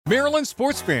Maryland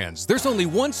sports fans, there's only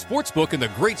one sports book in the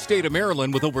great state of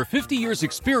Maryland with over 50 years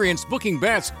experience booking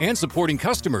bets and supporting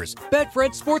customers. Betfred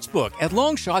Sportsbook at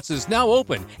Longshots is now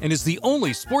open and is the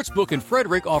only sportsbook in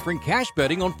Frederick offering cash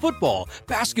betting on football,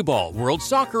 basketball, world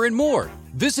soccer, and more.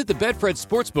 Visit the Betfred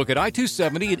Sportsbook at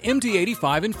I-270 and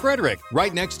MD-85 in Frederick,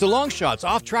 right next to Longshots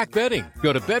off-track betting.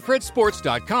 Go to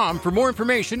BetfredSports.com for more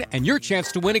information and your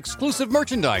chance to win exclusive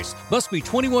merchandise. Must be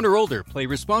 21 or older. Play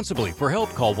responsibly. For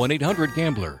help, call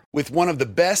 1-800-GAMBLER. With one of the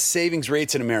best savings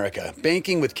rates in America,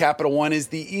 banking with Capital One is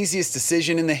the easiest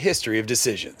decision in the history of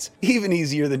decisions. Even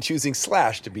easier than choosing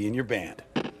Slash to be in your band.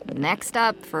 Next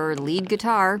up for lead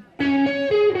guitar.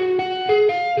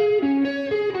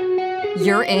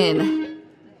 You're in.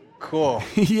 Cool.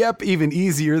 Yep, even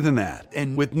easier than that.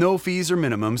 And with no fees or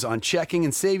minimums on checking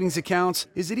and savings accounts,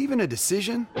 is it even a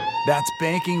decision? That's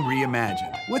banking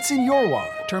reimagined. What's in your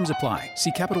wallet? Terms apply.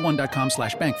 See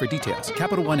CapitalOne.com/bank for details.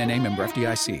 Capital One N.A. member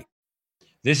FDIC.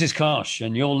 This is Kosh,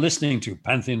 and you're listening to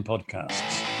Pantheon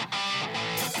Podcasts.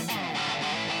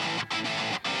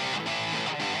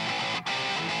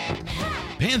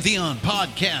 Pantheon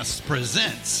Podcasts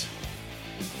presents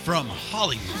from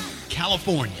Hollywood,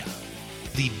 California,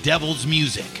 The Devil's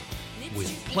Music with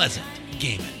Pleasant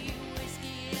Gehman.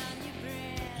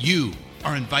 You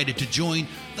are invited to join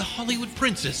the Hollywood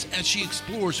princess as she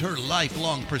explores her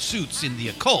lifelong pursuits in the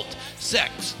occult,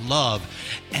 sex, love,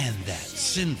 and that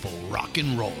sinful rock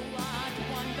and roll.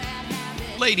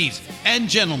 Ladies and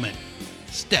gentlemen,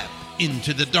 step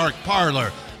into the dark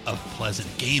parlor of Pleasant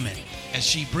Gehman as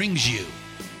she brings you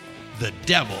The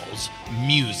Devil's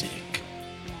Music.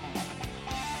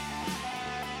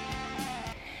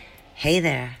 Hey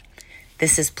there,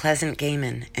 this is Pleasant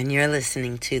Gehman, and you're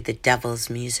listening to The Devil's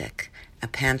Music, a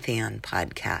Pantheon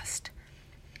podcast.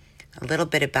 A little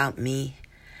bit about me.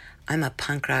 I'm a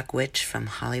punk rock witch from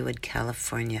Hollywood,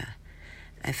 California.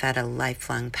 I've had a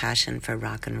lifelong passion for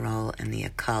rock and roll and the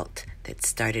occult that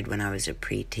started when I was a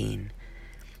preteen.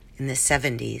 In the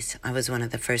 70s, I was one of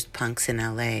the first punks in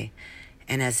LA,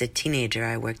 and as a teenager,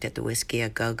 I worked at the Whiskey A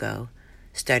Go-Go,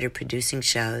 started producing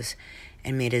shows,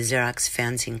 and made a Xerox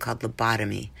fanzine called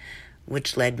Lobotomy,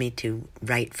 which led me to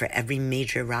write for every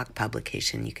major rock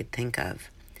publication you could think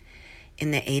of. In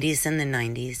the 80s and the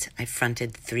 90s, I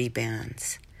fronted 3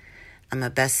 bands. I'm a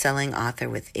best-selling author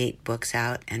with 8 books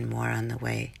out and more on the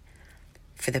way.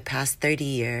 For the past 30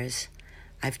 years,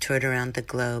 I've toured around the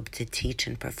globe to teach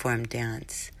and perform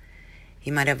dance.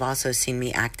 You might have also seen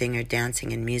me acting or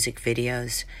dancing in music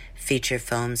videos, feature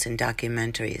films, and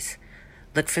documentaries.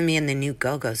 Look for me in the new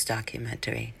Go-Go's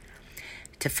documentary.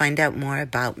 To find out more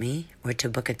about me or to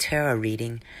book a tarot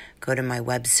reading, go to my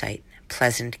website,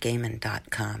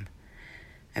 pleasantgehman.com.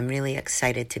 I'm really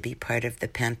excited to be part of the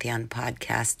Pantheon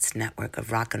Podcasts network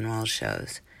of rock and roll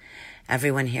shows.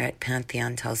 Everyone here at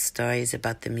Pantheon tells stories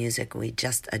about the music we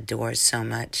just adore so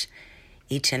much,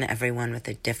 each and every one with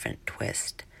a different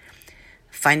twist.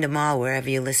 Find them all wherever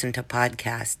you listen to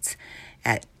podcasts,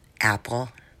 at Apple,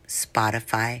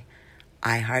 Spotify,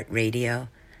 iHeartRadio,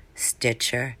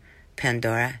 Stitcher,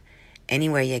 Pandora,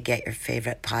 anywhere you get your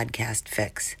favorite podcast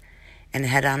fix. And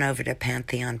head on over to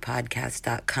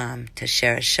pantheonpodcast.com to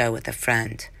share a show with a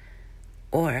friend.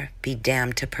 Or be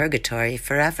damned to purgatory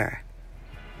forever.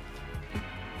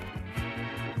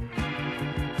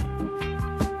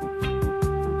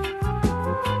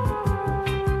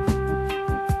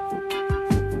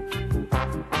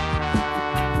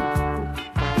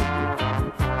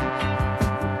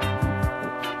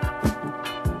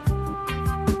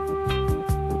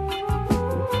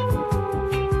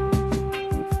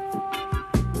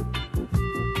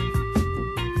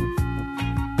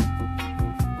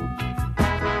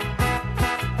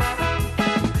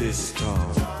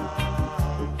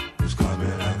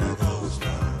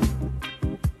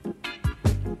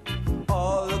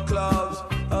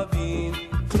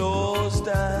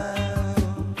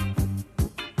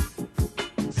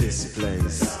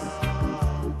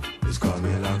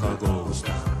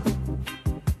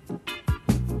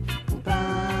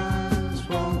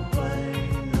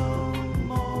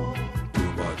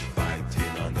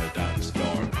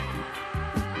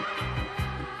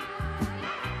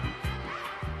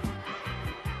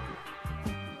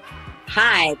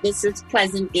 Hi, this is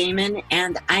Pleasant Gehman,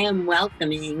 and I am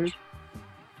welcoming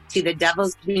to the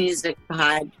Devil's Music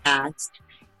podcast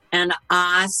an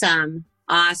awesome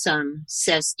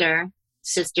sister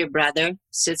brother,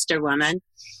 sister woman,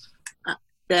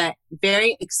 the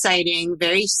very exciting,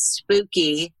 very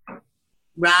spooky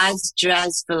Roz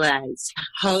Dresvelez,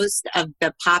 host of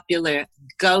the popular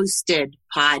Ghosted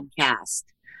podcast.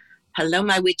 Hello,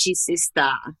 my witchy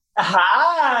sister.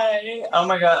 Hi! Oh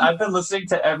my God, I've been listening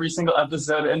to every single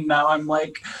episode and now I'm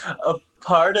like a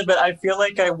part of it. I feel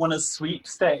like I won a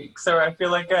sweepstakes or I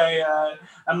feel like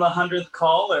I'm the 100th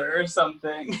caller or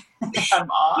something. I'm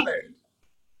honored.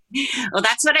 Well,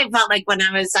 that's what I felt like when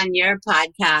I was on your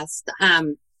podcast.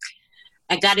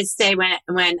 I got to say,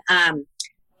 when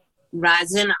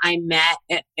Roz and I met,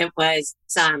 it was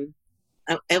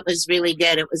really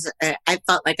good. It was I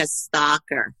felt like a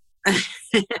stalker.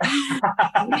 Yeah,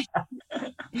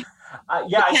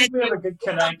 I think we have a good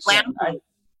connection.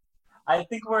 I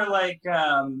think we're like,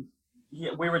 yeah,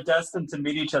 we were destined to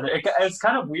meet each other. It's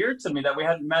kind of weird to me that we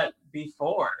hadn't met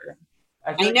before.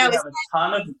 I feel like we have a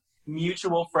ton of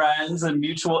mutual friends and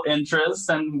mutual interests,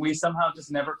 and we somehow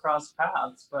just never crossed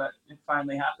paths, but it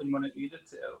finally happened when it needed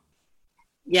to.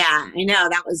 Yeah, I know.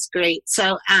 That was great.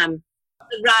 So,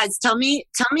 Roz, tell me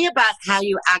about how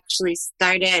you actually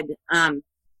started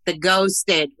the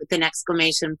Ghosted with an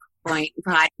exclamation point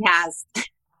podcast.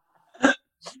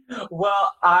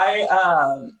 Well, I,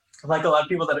 like a lot of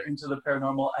people that are into the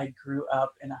paranormal, I grew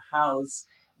up in a house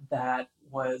that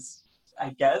was,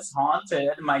 I guess, haunted.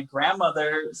 My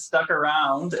grandmother stuck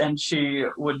around and she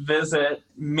would visit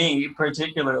me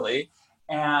particularly.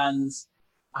 And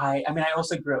I mean, I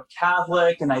also grew up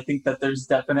Catholic, and I think that there's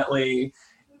definitely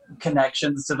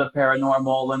connections to the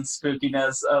paranormal and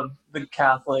spookiness of the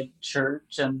Catholic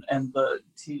Church and the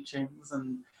teachings.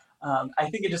 And I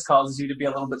think it just causes you to be a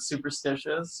little bit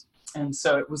superstitious. And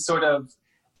so it was sort of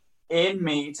in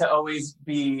me to always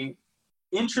be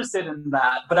interested in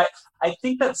that. But I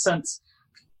think that since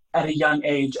at a young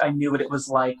age, I knew what it was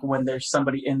like when there's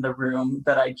somebody in the room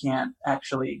that I can't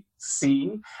actually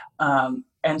see.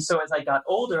 And so as I got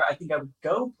older, I think I would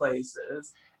go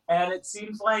places. And it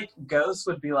seems like ghosts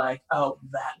would be like, oh,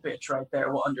 that bitch right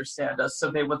there will understand us. So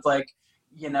they would like,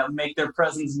 you know, make their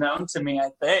presence known to me, I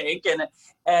think.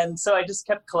 And so I just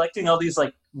kept collecting all these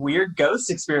like weird ghost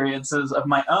experiences of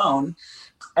my own.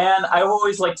 And I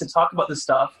always like to talk about this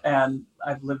stuff. And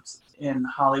I've lived in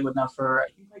Hollywood now for, I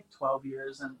think, like 12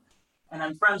 years. And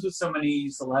I'm friends with so many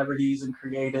celebrities and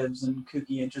creatives and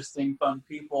kooky, interesting, fun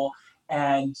people.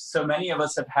 And so many of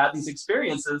us have had these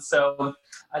experiences. So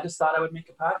I just thought I would make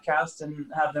a podcast and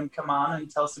have them come on and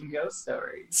tell some ghost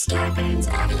stories.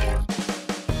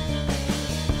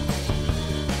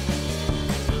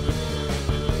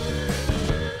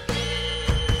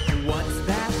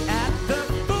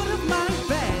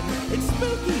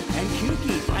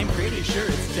 I'm pretty sure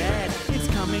it's dead. It's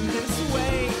coming this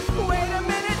way. Wait a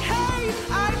minute, hey,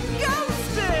 I'm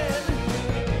ghosted!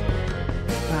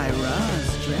 By Roz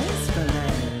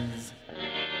Dressfellers.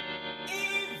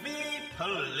 Evie,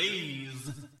 please.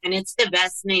 And it's the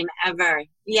best name ever.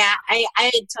 Yeah,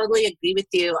 I totally agree with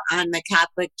you on the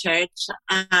Catholic Church.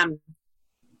 I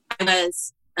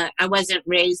wasn't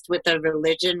raised with a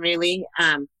religion really.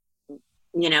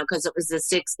 You know, because it was the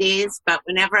 60s, but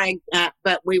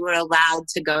but we were allowed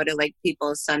to go to like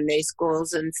people's Sunday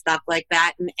schools and stuff like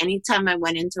that. And anytime I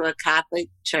went into a Catholic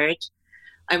church,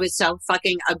 I was so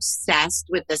fucking obsessed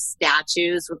with the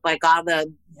statues with like all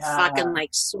the fucking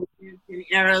like swords and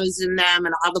arrows in them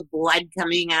and all the blood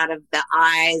coming out of the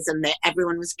eyes and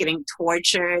everyone was getting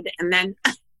tortured. And then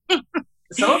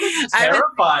some of it is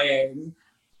terrifying.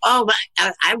 Oh, but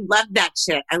I loved that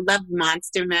shit. I loved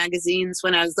monster magazines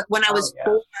when I was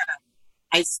 4.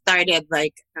 I started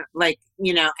like,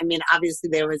 you know, I mean, obviously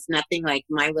there was nothing like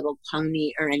My Little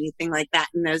Pony or anything like that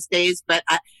in those days, but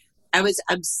I was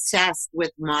obsessed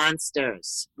with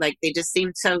monsters. Like they just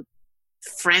seemed so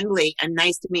friendly and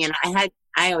nice to me. And I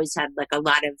always had like a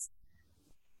lot of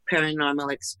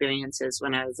paranormal experiences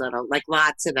when I was little, like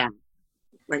lots of them.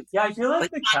 Like, yeah, I feel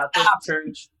like the Catholic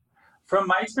Church, from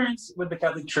my experience with the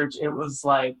Catholic Church, it was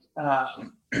like, like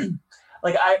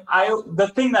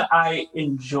the thing that I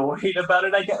enjoyed about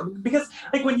it, I guess, because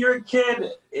like when you're a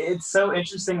kid, it's so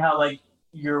interesting how like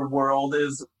your world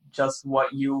is just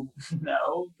what you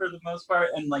know for the most part.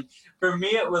 And like, for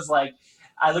me, it was like,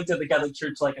 I looked at the Catholic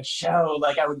Church like a show.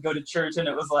 Like I would go to church and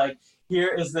it was like, here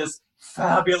is this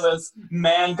fabulous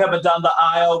man coming down the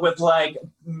aisle with like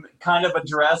kind of a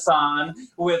dress on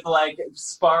with like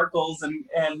sparkles and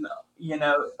you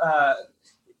know,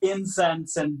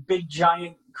 incense and big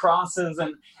giant crosses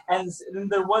and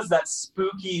there was that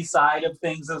spooky side of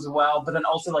things as well, but then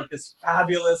also like this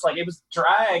fabulous, like it was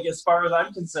drag as far as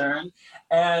I'm concerned.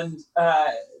 And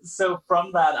so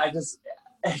from that, I feel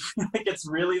like it's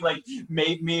really like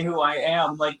made me who I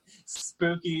am, like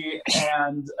spooky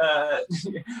and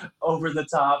over the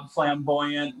top,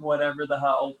 flamboyant, whatever the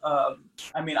hell.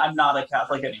 I mean, I'm not a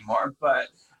Catholic anymore, but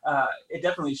it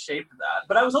definitely shaped that.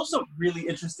 But I was also really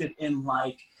interested in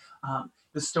like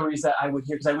the stories that I would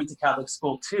hear, because I went to Catholic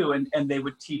school too, and they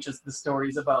would teach us the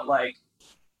stories about like,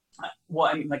 well,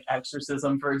 I mean, like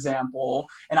exorcism, for example.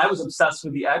 And I was obsessed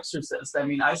with The Exorcist. I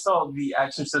mean, I saw The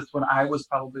Exorcist when I was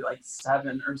probably like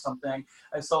 7 or something.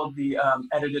 I saw the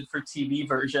edited for TV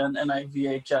version, and I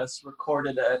VHS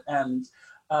recorded it. And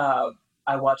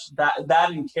I watched that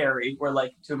and Carrie were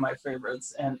like 2 of my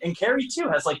favorites. And Carrie too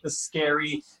has like the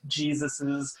scary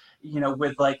Jesuses, you know,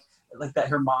 with like that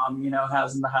her mom, you know,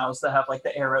 has in the house that have like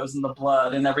the arrows and the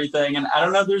blood and everything. And I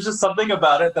don't know, there's just something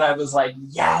about it that I was like,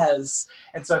 yes.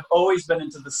 And so I've always been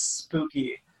into the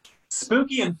spooky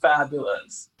and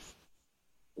fabulous.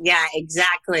 Yeah,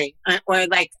 exactly. Or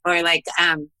like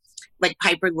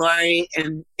Piper Laurie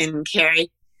and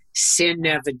Carrie. Sin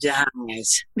never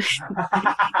dies.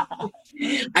 I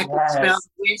could smell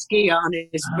whiskey on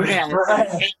his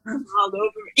breath. All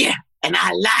over. Yeah. And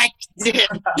I liked it.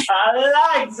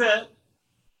 I liked it.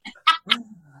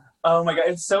 Oh my God.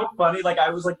 It's so funny. Like, I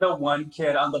was like the one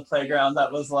kid on the playground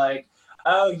that was like,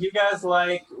 oh, you guys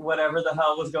like whatever the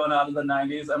hell was going on in the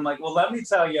 90s? I'm like, well, let me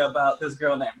tell you about this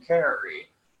girl named Carrie.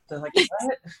 They're like,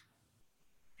 what?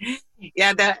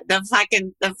 Yeah, the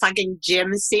fucking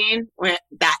gym scene where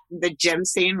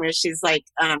she's like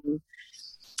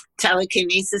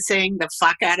telekinesising the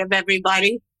fuck out of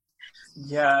everybody.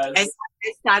 Yeah. I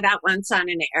saw that once on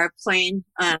an airplane.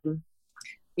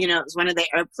 You know, it was one of the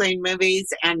airplane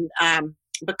movies, and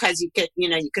because you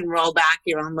can roll back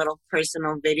your own little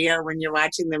personal video when you're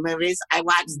watching the movies. I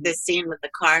watched this scene with the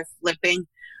car flipping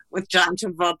with John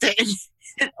Travolta.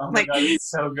 Oh my God, it's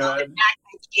so good.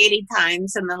 Like 80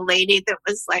 times, and the lady that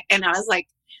was like, and I was like,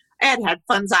 I had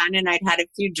headphones on and I'd had a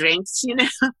few drinks, you know,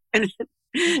 and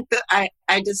I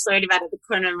just sort of out of the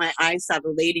corner of my eye saw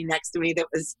the lady next to me that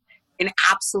was in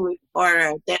absolute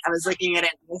horror, that I was looking at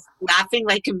it and was laughing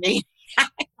like a maniac.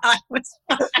 It was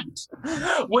fun.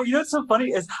 Well, you know what's so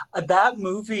funny is that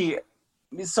movie,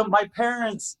 so my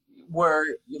parents were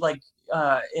like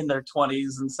in their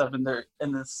 20s and stuff, in the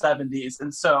 70s,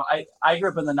 and so I grew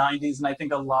up in the 90s, and I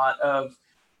think a lot of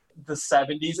the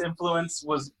 70s influence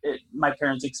was my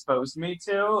parents exposed me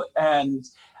to, and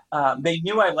they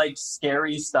knew I liked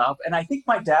scary stuff. And I think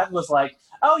my dad was like,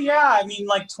 oh yeah, I mean,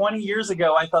 like 20 years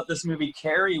ago I thought this movie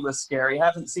Carrie was scary,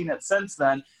 haven't seen it since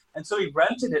then. And so he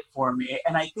rented it for me,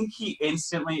 and I think he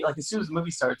instantly, like as soon as the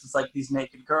movie starts, it's like these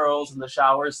naked girls in the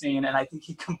shower scene, and I think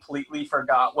he completely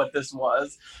forgot what this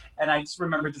was. And I just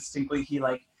remember distinctly he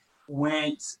like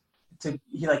left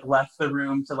the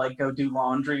room to like go do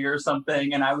laundry or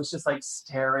something, and I was just like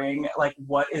staring like,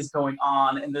 what is going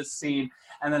on in this scene?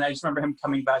 And then I just remember him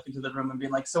coming back into the room and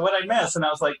being like, so what'd I miss? And I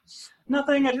was like,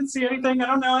 nothing, I didn't see anything, I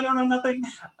don't know nothing.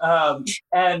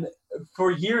 And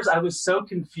for years I was so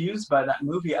confused by that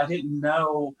movie. I didn't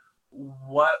know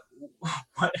what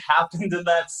happened in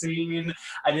that scene.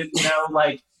 I didn't know,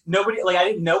 like, I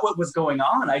didn't know what was going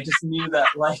on. I just knew that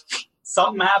like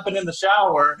something happened in the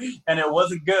shower and it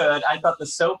wasn't good. I thought the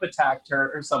soap attacked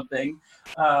her or something.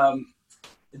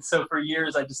 And so for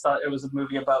years, I just thought it was a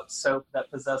movie about soap that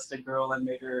possessed a girl and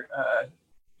made her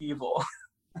evil.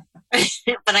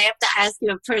 But I have to ask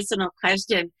you a personal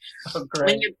question. Oh,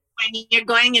 great. When you're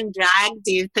going in drag,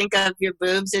 do you think of your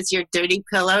boobs as your dirty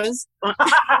pillows?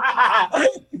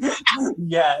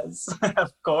 Yes,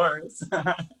 of course.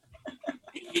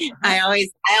 I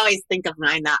always think of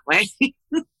mine that way.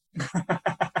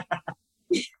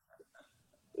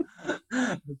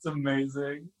 That's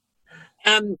amazing.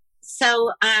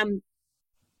 So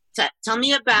tell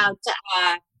me about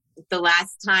the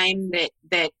last time that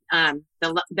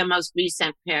the most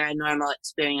recent paranormal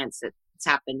experience that's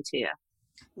happened to you.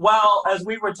 Well, as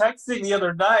we were texting the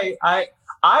other night, I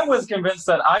was convinced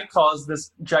that I caused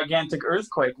this gigantic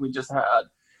earthquake we just had.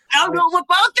 Oh, no, well,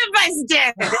 both of us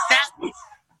did.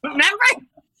 Remember?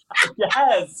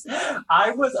 Yes.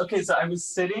 I was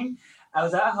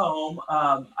at home.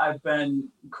 I've been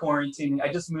quarantining. I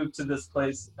just moved to this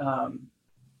place.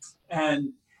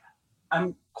 And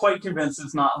I'm quite convinced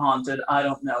it's not haunted. I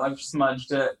don't know. I've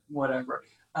smudged it, whatever.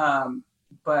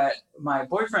 But my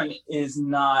boyfriend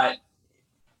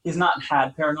he's not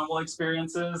had paranormal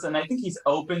experiences, and I think he's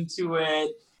open to it,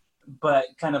 but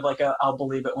kind of like I'll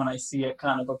believe it when I see it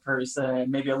kind of a person,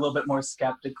 maybe a little bit more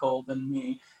skeptical than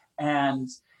me. And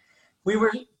we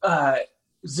were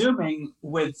Zooming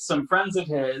with some friends of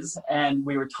his, and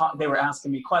they were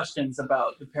asking me questions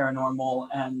about the paranormal,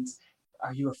 and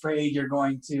are you afraid you're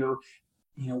going to,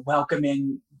 welcome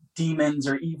in demons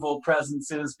or evil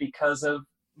presences because of,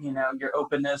 your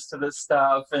openness to this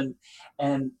stuff? And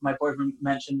my boyfriend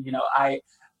mentioned, I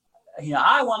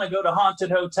want to go to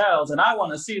haunted hotels and I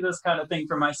want to see this kind of thing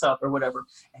for myself or whatever.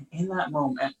 And in that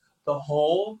moment, the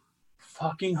whole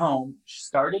fucking home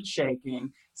started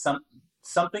shaking.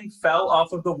 Something fell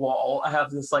off of the wall. I have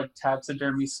this like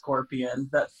taxidermy scorpion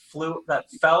that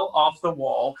fell off the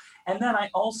wall. And then I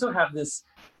also have this,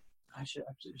 I should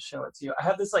actually show it to you. I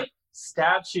have this like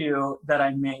statue that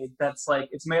I made that's like,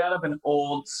 it's made out of an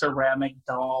old ceramic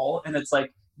doll. And it's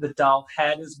like the doll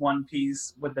head is one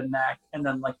piece with the neck, and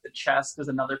then like the chest is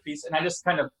another piece. And I just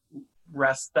kind of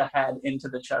rest the head into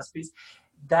the chest piece.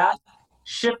 That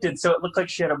shifted so it looked like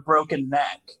she had a broken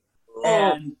neck.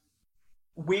 And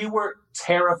we were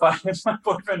terrified. My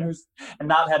boyfriend, who's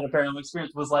not had a paranormal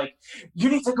experience, was like, "You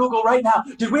need to Google right now.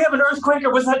 Did we have an earthquake,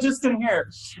 or was that just in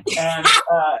here?" And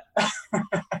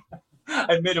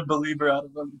I made a believer out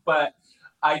of him. But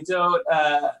I don't.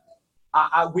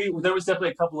 There was definitely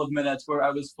a couple of minutes where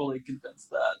I was fully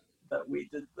convinced that we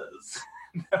did this.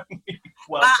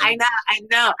 I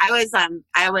know.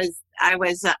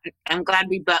 I'm glad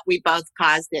we both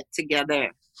caused it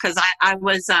together, because I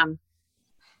was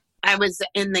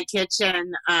in the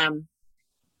kitchen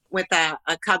with a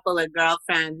couple of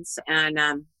girlfriends and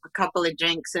a couple of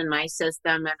drinks in my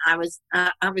system, and I was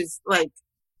like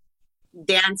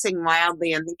dancing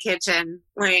wildly in the kitchen,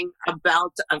 wearing a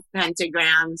belt of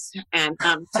pentagrams and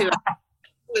to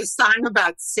a song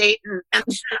about Satan, and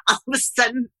then all of a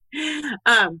sudden,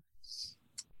 I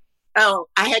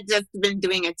had just been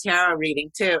doing a tarot reading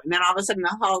too, and then all of a sudden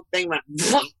the whole thing went.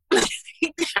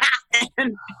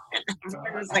 And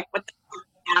I was like, what the fuck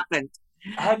happened?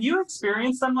 Have you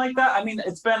experienced something like that? I mean,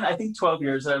 it's been, I think, 12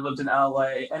 years that I've lived in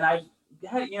LA, and I've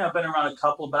had, been around a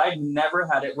couple, but I've never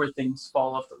had it where things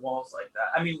fall off the walls like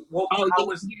that. I mean,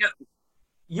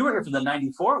 you were here for the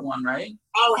 94 one, right?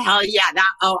 Oh, hell yeah.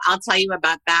 I'll tell you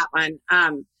about that one.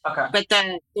 Okay. But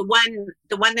the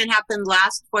one that happened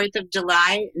last 4th of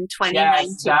July in 2019.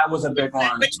 Yes, that was a big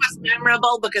one. Which was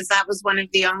memorable because that was one of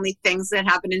the only things that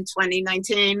happened in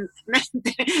 2019.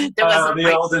 There wasn't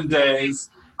the olden days.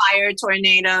 Fire,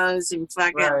 tornadoes, and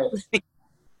fucking...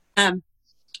 Right.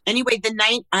 Anyway, the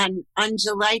night on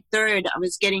July 3rd, I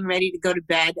was getting ready to go to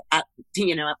bed at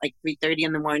like 3:30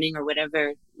 in the morning or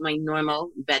whatever my normal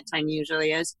bedtime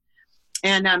usually is.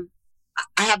 And I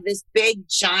have this big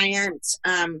giant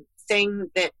thing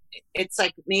that it's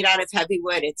like made out of heavy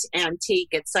wood. It's antique.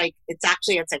 It's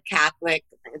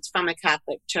from a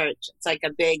Catholic church. It's like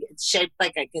it's shaped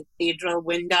like a cathedral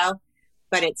window,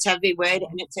 but it's heavy wood,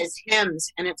 and it says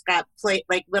hymns, and it's got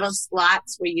like little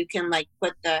slots where you can like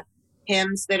put the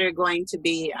hymns that are going to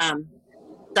be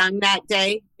sung that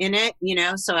day in it,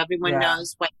 so everyone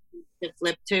knows what to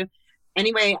flip to.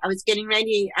 Anyway, I was getting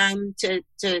ready to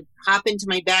hop into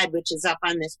my bed, which is up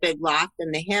on this big loft,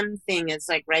 and the hymn thing is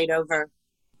like right over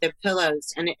the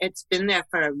pillows, and it's been there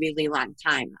for a really long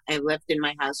time. I lived in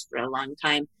my house for a long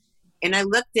time, and I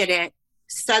looked at it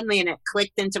suddenly, and it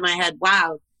clicked into my head,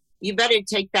 wow, you better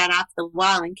take that off the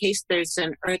wall in case there's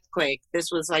an earthquake.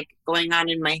 This was like going on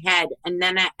in my head. And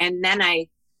then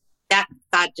that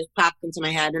thought just popped into my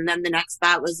head. And then the next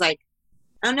thought was like,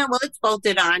 oh no, well, it's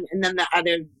bolted on. And then the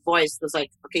other voice was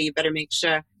like, okay, you better make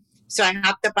sure. So I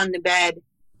hopped up on the bed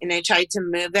and I tried to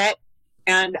move it.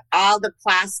 And all the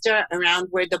plaster around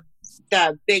where the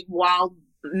big wall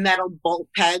metal bolt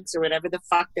pegs or whatever the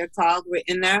fuck they're called were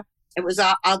in there. It was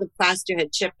all the plaster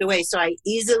had chipped away. So I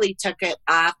easily took it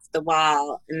off the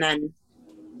wall and then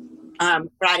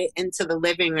brought it into the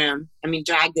living room.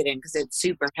 Dragged it in because it's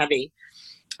super heavy.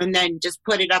 And then just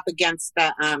put it up against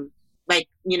the,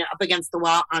 up against the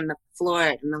wall on the floor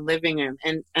in the living room.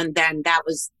 And then that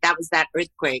was that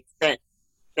earthquake that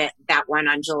one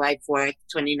on July 4th,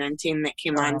 2019 that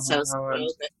came on. So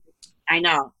I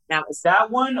know. That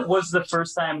one was the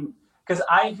first time. Because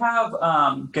I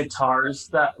have guitars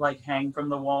that like hang from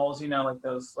the walls, like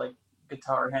those like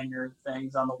guitar hanger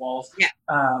things on the walls. Yeah.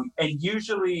 And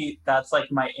usually that's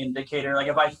like my indicator. Like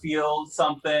if I feel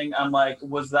something, I'm like,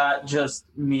 was that just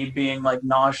me being like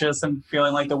nauseous and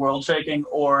feeling like the world shaking,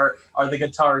 or are the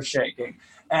guitars shaking?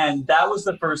 And that was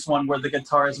the first one where the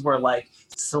guitars were like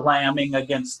slamming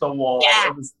against the wall. Yeah.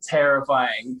 It was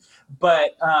terrifying.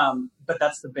 But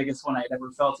that's the biggest one I'd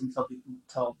ever felt until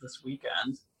this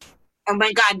weekend. Oh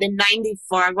my God, the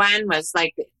 94 one was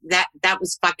like, that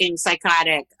was fucking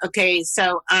psychotic. Okay,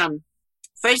 so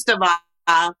first of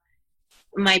all,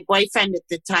 my boyfriend at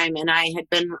the time and I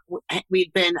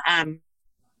we'd been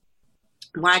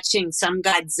watching some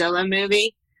Godzilla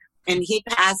movie, and he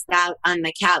passed out on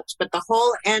the couch. But the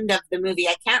whole end of the movie,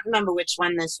 I can't remember which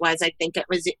one this was. I think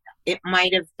it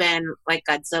might have been like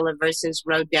Godzilla versus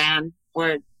Rodan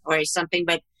or something.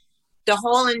 But the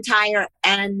whole entire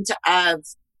end of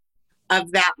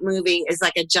that movie is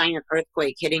like a giant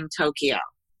earthquake hitting Tokyo.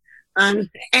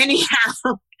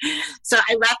 Anyhow, so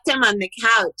I left him on the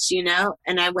couch,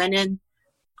 and I went in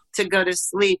to go to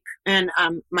sleep. And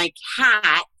my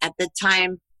cat at the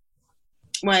time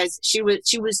she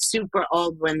was super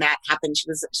old when that happened.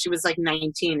 She was like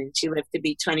 19 and she lived to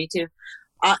be 22.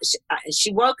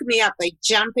 She woke me up like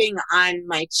jumping on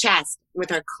my chest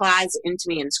with her claws into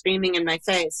me and screaming in my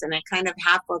face. And I kind of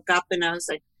half woke up and I was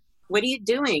like, what are you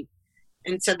doing?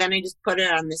 And so then I just put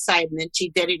her on the side, and then she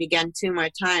did it again 2 more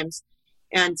times.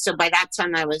 And so by that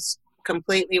time I was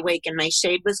completely awake and my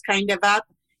shade was kind of up.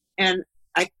 And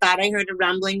I thought I heard a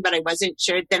rumbling, but I wasn't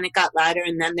sure. Then it got louder,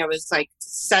 and then there was like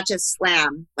such a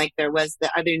slam like there was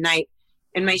the other night.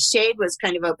 And my shade was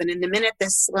kind of open. And the minute the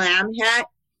slam hit,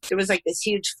 there was like this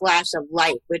huge flash of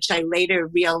light, which I later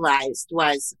realized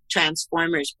was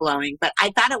transformers blowing. But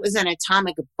I thought it was an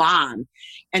atomic bomb.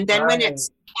 And then when it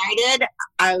started,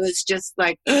 I was just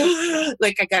like I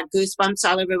got goosebumps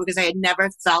all over because I had never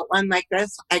felt one like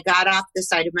this. I got off the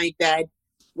side of my bed,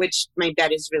 which my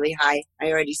bed is really high. I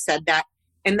already said that.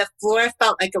 And the floor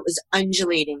felt like it was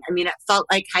undulating. I mean, it felt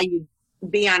like how you'd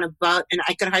be on a boat, and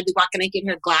I could hardly walk, and I could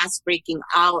hear glass breaking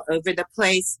all over the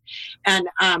place. And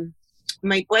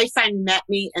my boyfriend met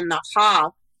me in the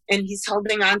hall, and he's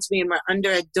holding on to me, and we're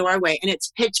under a doorway, and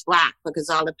it's pitch black because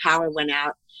all the power went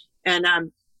out. And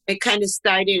it kind of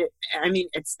started,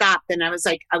 it stopped, and I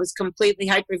was completely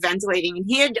hyperventilating. And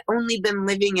he had only been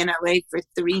living in LA for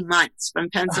 3 months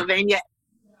from Pennsylvania.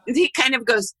 He kind of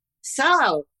goes,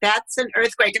 so that's an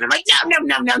earthquake. And I'm like,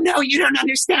 no, you don't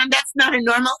understand. That's not a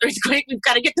normal earthquake. We've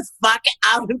got to get the fuck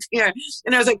out of here.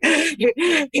 And I was like,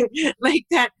 like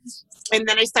that. And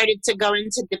then I started to go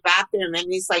into the bathroom, and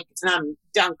he's like,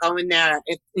 don't go in there.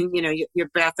 You're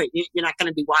barefoot. You're not going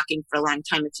to be walking for a long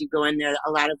time if you go in there.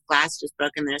 A lot of glass just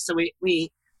broke in there. So we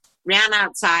ran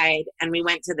outside, and we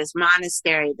went to this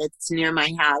monastery that's near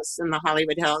my house in the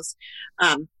Hollywood Hills,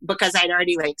 because I'd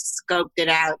already scoped it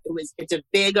out. It's a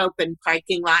big open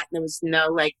parking lot, and there was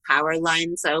no power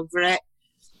lines over it.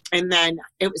 And then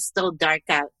it was still dark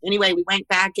out. Anyway, we went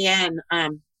back in.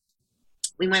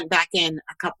 We went back in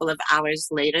a couple of hours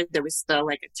later. There was still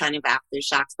a ton of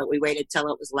aftershocks, but we waited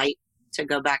till it was light to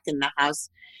go back in the house.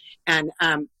 And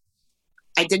I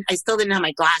still didn't have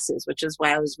my glasses, which is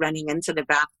why I was running into the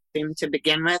bathroom to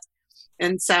begin with.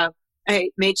 And so I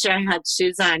made sure I had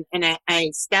shoes on, and I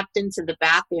stepped into the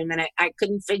bathroom, and I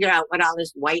couldn't figure out what all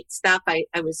this white stuff I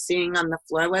was seeing on the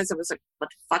floor was. I was like, what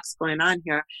the fuck's going on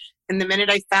here? And the minute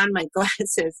I found my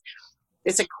glasses,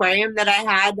 this aquarium that I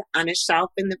had on a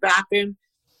shelf in the bathroom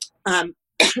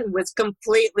was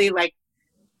completely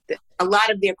a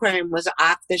lot of the aquarium was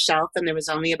off the shelf, and there was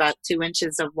only about 2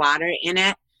 inches of water in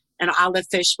it, and all the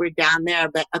fish were down there.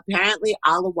 But apparently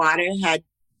all the water had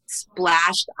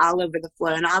splashed all over the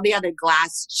floor, and all the other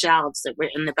glass shelves that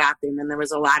were in the bathroom, and there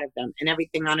was a lot of them, and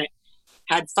everything on it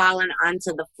had fallen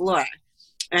onto the floor.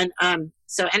 And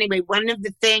so anyway, one of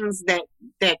the things that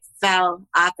fell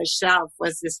off a shelf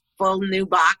was this full new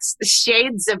box, The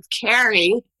Shades of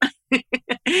Carrie.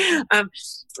 It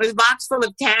was a box full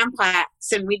of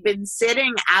Tampax, and we'd been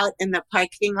sitting out in the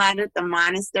parking lot at the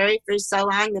monastery for so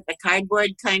long that the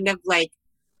cardboard kind of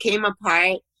came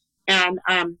apart, and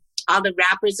all the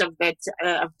wrappers of the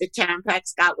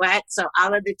Tampax got wet, so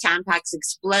all of the Tampax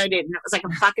exploded, and it was like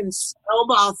a fucking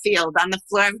snowball field on the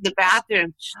floor of the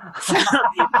bathroom.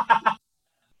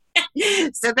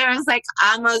 So there was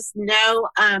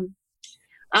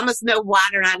almost no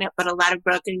water on it, but a lot of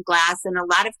broken glass and a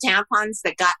lot of tampons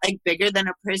that got bigger than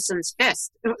a person's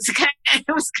fist. It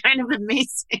was kind of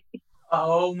amazing.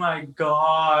 Oh my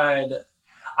God.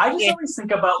 I just always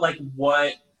think about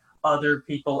what other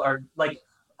people are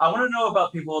I want to know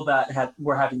about people that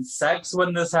were having sex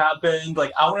when this happened.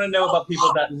 I want to know about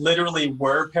people that literally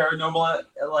were paranormal,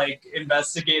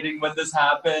 investigating when this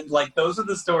happened. Those are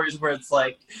the stories where it's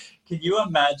can you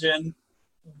imagine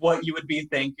what you would be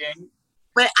thinking?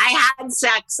 But I had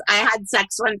sex. I had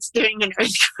sex once during an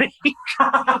earthquake.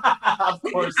 Of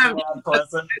course,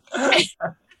 pleasant. I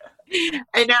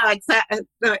know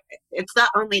it's the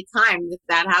only time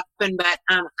that happened, but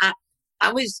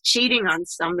I was cheating on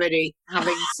somebody,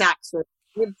 having sex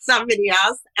with somebody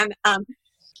else, and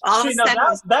all of a sudden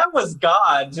that was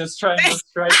God just trying to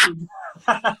strike you.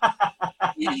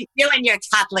 You and your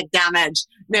Catholic damage,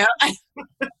 no.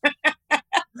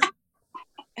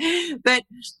 But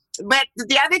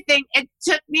the other thing, it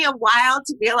took me a while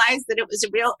to realize that it was a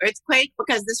real earthquake,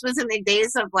 because this was in the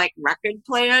days of record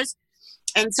players.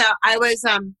 And so I was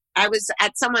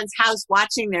at someone's house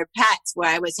watching their pets where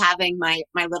I was having my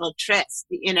little tryst,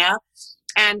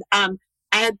 and I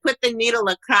had put the needle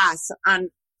across on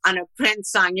a Prince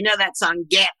song, that song,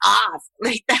 Get Off,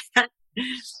 like that.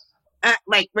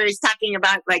 like where he's talking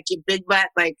about like your big butt,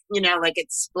 like, you know, like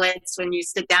it splits when you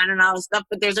sit down and all this stuff.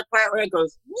 But there's a part where it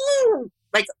goes, woo,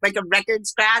 like a record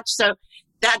scratch. So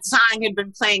that song had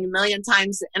been playing a million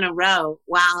times in a row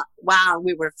while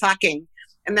we were fucking.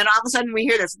 And then all of a sudden we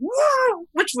hear this, woo,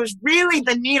 which was really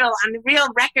the needle on the real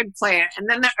record player. And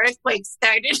then the earthquake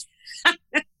started.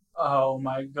 Oh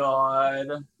my God.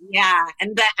 Yeah.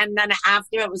 And then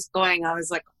after it was going, I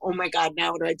was like, oh my God,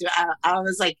 now what do I do? I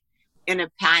was like in a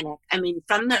panic. I mean,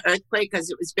 from the earthquake,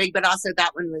 because it was big, but also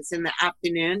that one was in the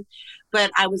afternoon.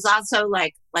 But I was also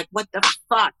like, what the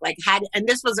fuck? Like, and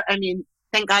this was, I mean,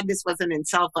 thank God this wasn't in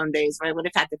cell phone days where I would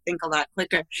have had to think a lot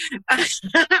quicker. I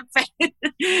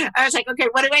was like, okay,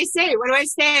 what do I say? What do I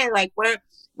say? Like, where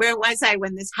was I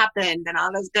when this happened? And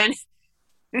all those good.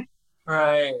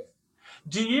 Right.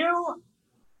 Do you,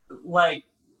 like...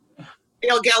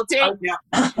 feel guilty?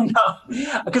 No.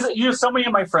 Because, you know, so many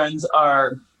of my friends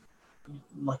are,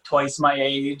 like, twice my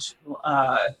age.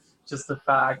 Just the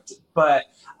fact. But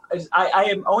I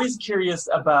am always curious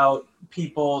about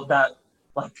people that,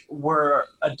 like, were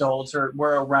adults or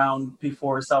were around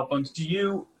before cell phones. Do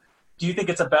you think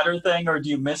it's a better thing, or do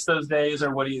you miss those days,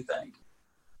 or what do you think?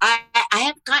 I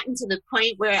have gotten to the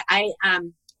point where I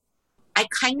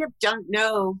kind of don't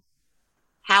know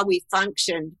how we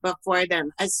functioned before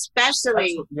them,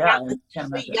 especially younger,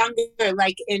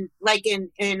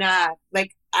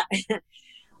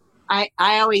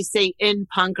 I always say in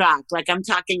punk rock, like I'm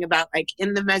talking about like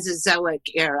in the Mesozoic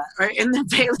era or in the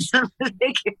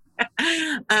Paleolithic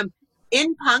era.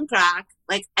 In punk rock,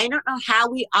 like I don't know how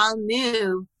we all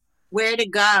knew where to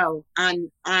go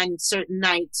on certain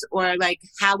nights, or like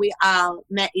how we all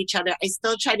met each other. I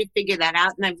still try to figure that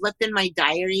out, and I've looked in my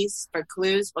diaries for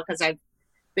clues because I've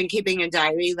been keeping a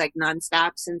diary like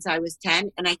nonstop since I was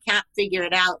 10, and I can't figure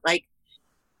it out. Like,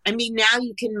 I mean, now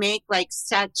you can make like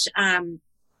such,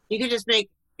 you can just make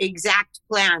exact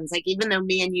plans. Like, even though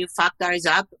me and you fucked ours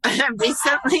up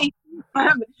recently,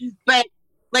 but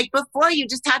like before, you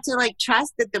just had to like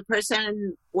trust that the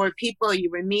person or people you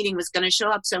were meeting was going to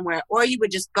show up somewhere, or you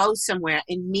would just go somewhere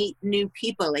and meet new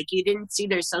people. Like, you didn't see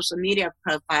their social media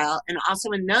profile. And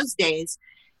also in those days,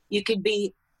 you could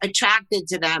be attracted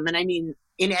to them. And I mean,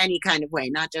 in any kind of way,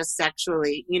 not just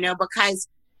sexually, you know, because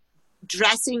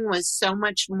dressing was so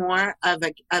much more of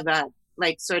a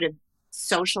like sort of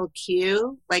social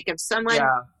cue. Like if someone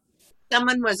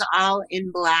was all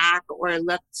in black or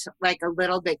looked like a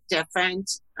little bit different,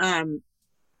 then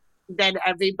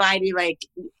everybody, like,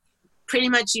 pretty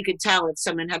much you could tell if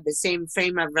someone had the same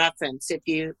frame of reference if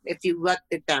you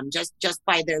looked at them just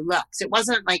by their looks. It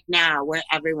wasn't like now where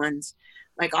everyone's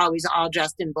like always all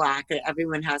dressed in black, or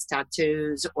everyone has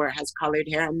tattoos or has colored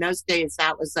hair. In those days,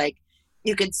 that was like,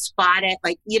 you could spot it.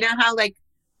 Like, you know how like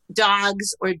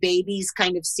dogs or babies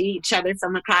kind of see each other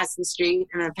from across the street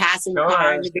in a passing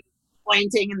car, and they're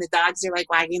pointing, and the dogs are like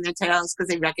wagging their tails because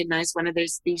they recognize one of their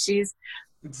species.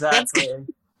 Exactly.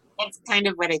 That's kind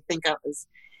of what I think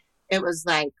it was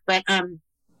like. But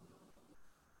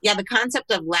yeah, the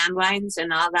concept of landlines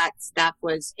and all that stuff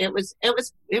was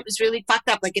really fucked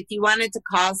up. Like, if you wanted to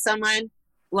call someone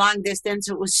long distance,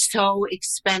 it was so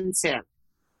expensive,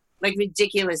 like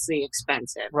ridiculously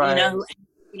expensive. Right. You know, you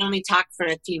can only talk for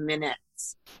a few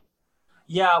minutes.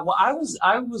 Yeah. Well, I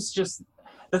was just,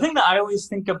 the thing that I always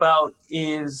think about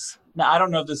is, now I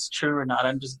don't know if this is true or not,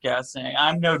 I'm just guessing.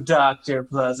 I'm no doctor,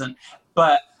 Pleasant,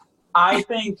 but I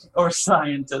think, or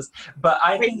scientist, but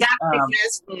I think...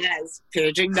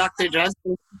 Paging Dr.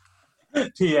 Justin.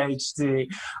 PhD.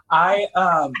 I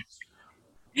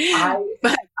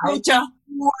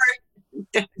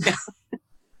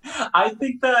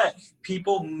think that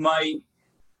people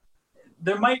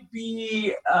there might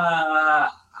be, I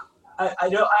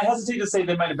hesitate to say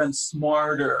they might have been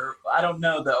smarter. I don't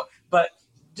know though, but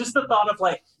just the thought of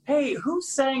like, hey, who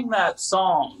sang that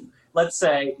song? Let's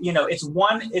say, you know, it's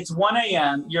 1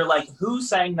 a.m. You're like, who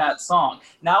sang that song?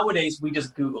 Nowadays, we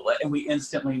just Google it and we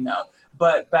instantly know.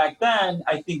 But back then,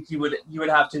 I think you would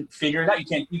have to figure it out.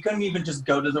 You couldn't even just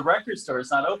go to the record store.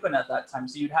 It's not open at that time.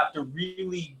 So you'd have to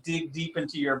really dig deep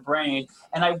into your brain.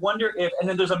 And I wonder if, and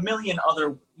then there's a million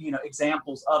other, you know,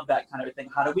 examples of that kind of thing.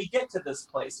 How do we get to this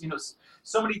place? You know,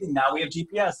 so many things. Now we have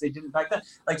GPS. They didn't back then.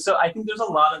 Like, so I think there's a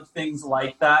lot of things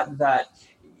like that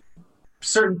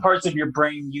certain parts of your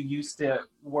brain you used to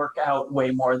work out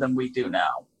way more than we do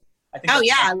now. I think. Oh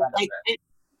yeah, like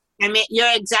I mean,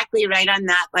 you're exactly right on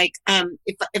that. Like,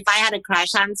 if I had a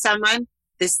crush on someone,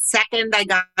 the second I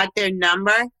got their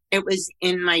number, it was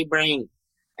in my brain.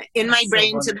 To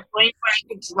the point where I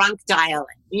could drunk dial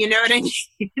it. You know what I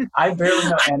mean? I barely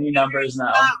know any numbers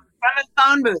now. From a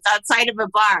phone booth outside of a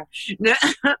bar.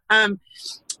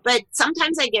 But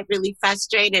sometimes I get really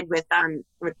frustrated with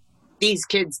these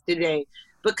kids today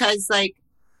because like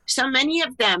so many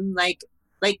of them like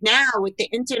now with the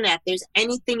internet, there's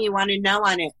anything you want to know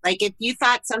on it. Like if you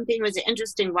thought something was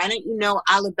interesting, why don't you know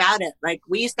all about it? Like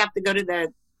we used to have to go to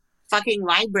the fucking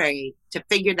library to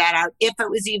figure that out, if it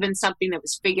was even something that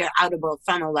was figure outable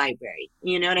from a library.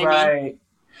 You know what I mean? Right.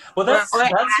 Well, that's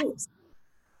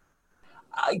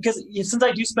because since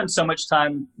I do spend so much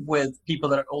time with people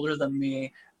that are older than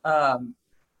me,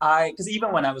 because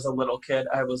even when I was a little kid,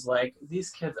 I was like,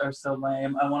 these kids are so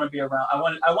lame. I want to be around. I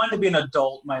wanted to be an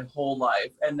adult my whole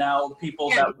life. And now the people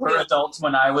that were adults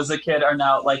when I was a kid are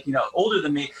now like, older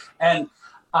than me. And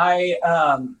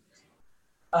what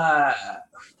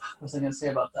was I going to say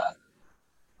about that?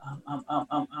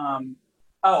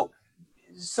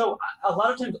 So a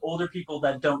lot of times older people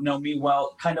that don't know me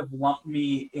well kind of lump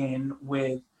me in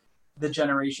with the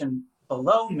generation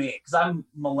below me, because I'm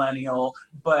millennial,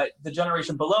 but the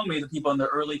generation below me, the people in their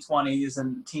early 20s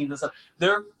and teens and stuff,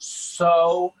 they're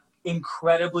so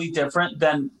incredibly different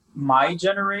than my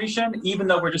generation, even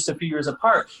though we're just a few years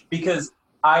apart, because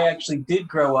I actually did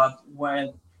grow up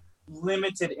when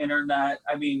limited internet,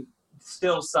 I mean,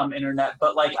 still some internet,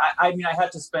 but like, I mean, I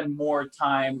had to spend more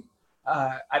time,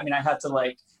 I had to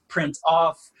like print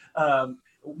off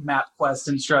MapQuest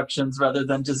instructions rather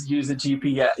than just use a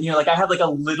GPS. Like I had like a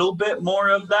little bit more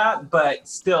of that, but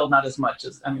still not as much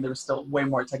as, there was still way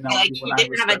more technology. Like you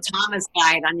didn't have a Thomas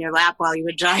guide on your lap while you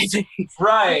were driving.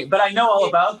 Right, but I know all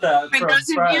about that. For those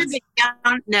of you that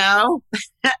don't know,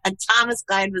 a Thomas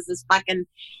guide was this fucking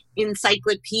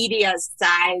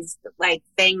encyclopedia-sized like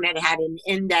thing that had an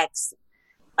index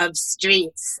of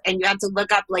streets, and you had to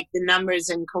look up like the numbers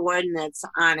and coordinates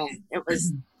on it. It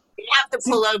was... You have to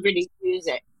pull over to use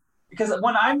it. Because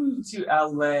when I moved to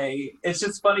LA, it's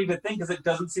just funny to think because it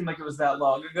doesn't seem like it was that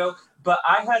long ago, but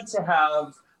I had to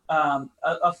have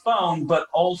a phone, but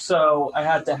also I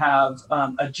had to have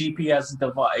a GPS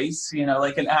device,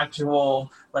 like an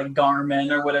actual like Garmin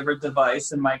or whatever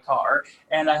device in my car.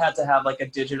 And I had to have like a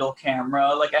digital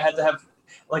camera. Like I had to have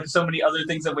like so many other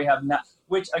things that we have now,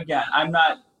 which again, I'm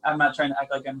not trying to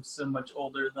act like I'm so much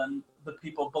older than the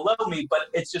people below me, but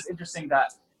it's just interesting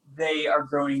that they are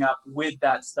growing up with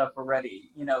that stuff already.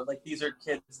 Like these are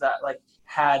kids that like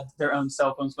had their own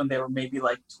cell phones when they were maybe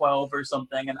like 12 or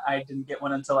something. And I didn't get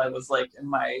one until I was like in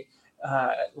my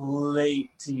late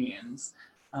teens.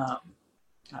 I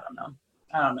don't know.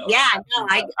 Yeah, no,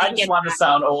 I just want to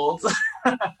sound old.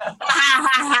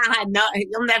 No,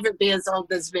 you'll never be as old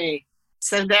as me.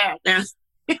 So there.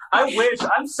 I wish.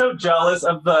 I'm so jealous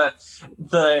of the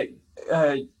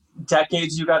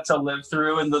decades you got to live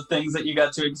through and the things that you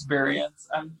got to experience.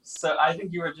 I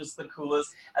think you are just the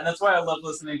coolest, and that's why I love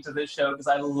listening to this show, because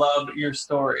I love your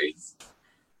stories.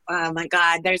 Oh my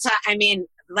God, I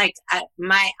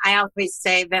always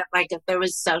say that like if there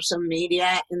was social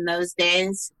media in those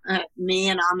days, me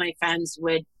and all my friends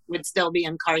would still be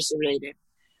incarcerated.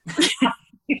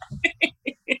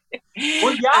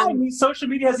 Well, yeah, social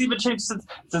media has even changed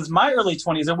since my early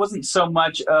 20s. There wasn't so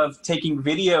much of taking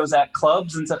videos at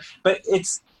clubs and stuff, but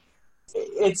it's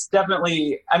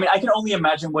definitely, I can only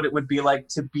imagine what it would be like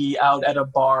to be out at a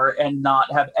bar and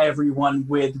not have everyone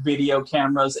with video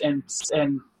cameras and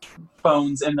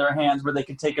phones in their hands where they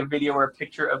could take a video or a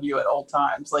picture of you at all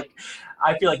times. Like,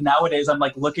 I feel like nowadays I'm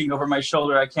like looking over my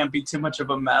shoulder. I can't be too much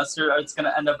of a mess or it's going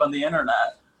to end up on the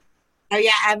internet. Oh,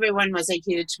 yeah, everyone was a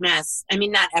huge mess.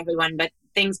 Not everyone, but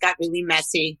things got really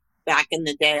messy back in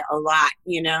the day a lot,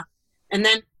 And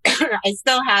then I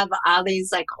still have all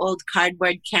these, like, old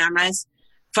cardboard cameras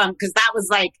because that was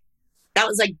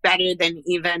better than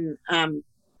even,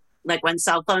 like, when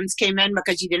cell phones came in,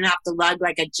 because you didn't have to lug,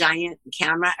 like, a giant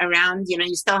camera around.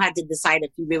 You still had to decide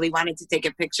if you really wanted to take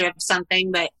a picture of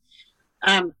something, but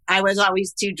I was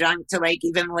always too drunk to like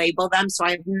even label them, so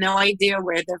I have no idea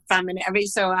where they're from. And every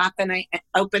so often I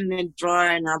open the drawer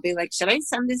and I'll be like, should I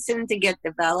send this in to get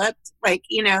developed? Like,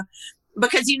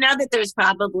 because that there's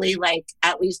probably like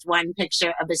at least one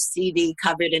picture of a CD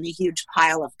covered in a huge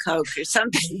pile of Coke or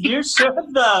something. You should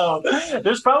though.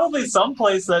 There's probably some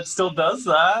place that still does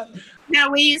that. No,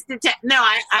 we used to.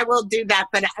 I will do that,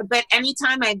 but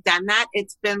anytime I've done that,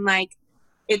 it's been like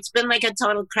a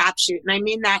total crapshoot. And I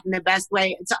mean that in the best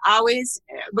way. It's always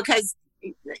because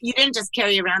you didn't just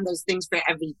carry around those things for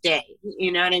every day.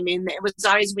 You know what I mean? It was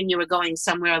always when you were going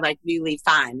somewhere like really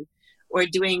fun or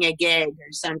doing a gig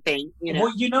or something,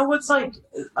 Well, what's like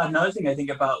another thing I think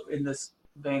about in this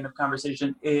vein of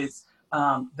conversation is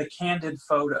the candid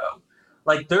photo.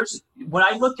 Like when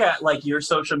I look at like your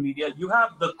social media, you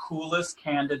have the coolest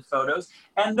candid photos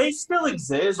and they still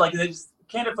exist. Like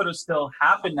candid photos still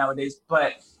happen nowadays,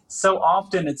 but so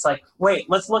often it's like, wait,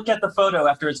 let's look at the photo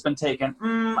after it's been taken.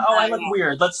 I look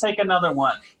weird. Let's take another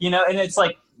one. And it's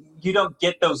like you don't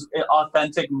get those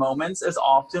authentic moments as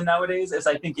often nowadays as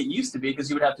I think it used to be, because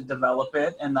you would have to develop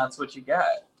it, and that's what you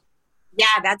get.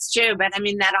 Yeah, that's true. But I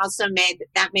mean, that also made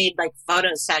like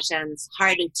photo sessions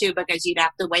harder too, because you'd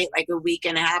have to wait like a week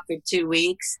and a half or 2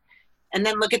 weeks, and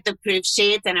then look at the proof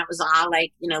sheets, and it was all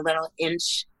like, little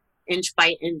inch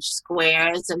by inch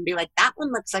squares, and be like, that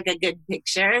one looks like a good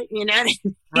picture,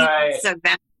 Right. So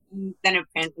then a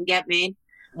print can get made.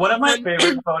 One of my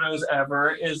favorite photos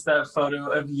ever is that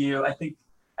photo of you. I think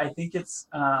it's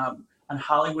on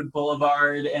Hollywood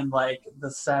Boulevard in like the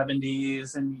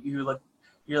 70s, and you're like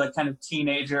kind of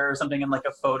teenager or something in like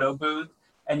a photo booth,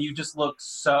 and you just look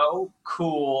so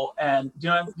cool. And do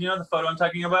you know the photo I'm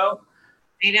talking about?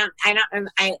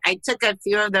 I took a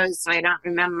few of those, so I don't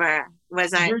remember.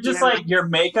 You're just like, your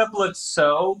makeup looks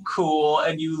so cool,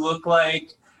 and you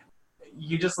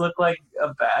just look like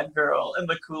a bad girl in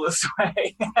the coolest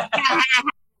way.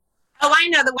 Oh, I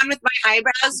know, the one with my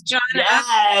eyebrows drawn up.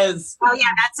 Yes. Oh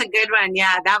yeah, that's a good one.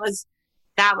 Yeah, that was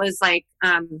like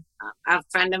a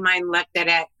friend of mine looked at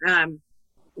it.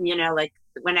 Like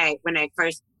when I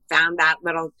first found that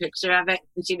little picture of it,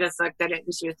 and she just looked at it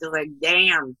and she was just like,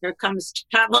 "Damn, here comes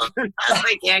trouble." And I was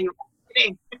like, "Yeah, you're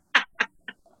kidding."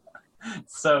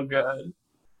 So good.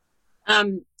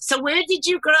 So where did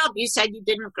you grow up? You said you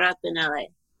didn't grow up in LA.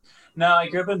 No, I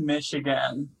grew up in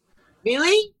Michigan.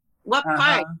 Really? What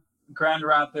part? Grand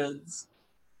Rapids.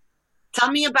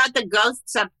 Tell me about the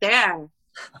ghosts up there.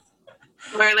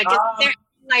 Where like, is there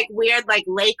like weird like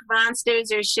lake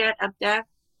monsters or shit up there?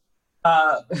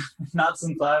 Not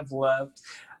since I've left.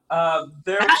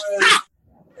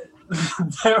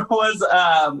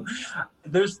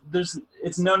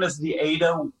 It's known as the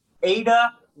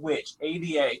Ada Witch,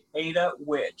 Ada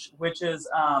Witch, which is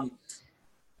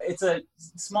it's a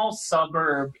small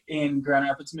suburb in Grand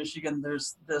Rapids, Michigan.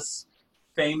 There's this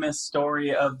famous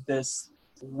story of this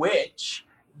witch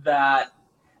that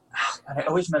I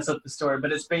always mess up the story,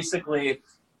 but it's basically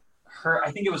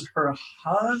I think it was her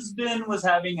husband was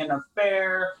having an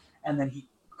affair, and then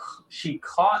she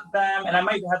caught them, and I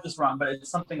might have this wrong, but it's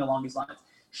something along these lines.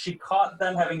 She caught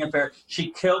them having an affair. She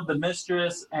killed the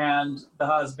mistress and the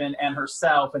husband and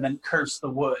herself, and then cursed the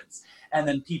woods. And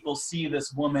then people see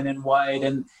this woman in white,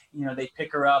 and they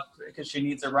pick her up because she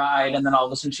needs a ride, and then all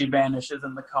of a sudden she vanishes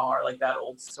in the car, like that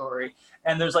old story.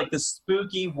 And there's like this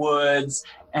spooky woods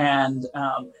and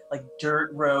like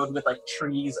dirt road with like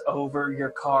trees over your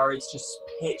car. It's just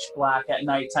pitch black at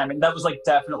nighttime, and that was like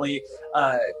definitely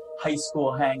a high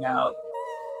school hangout.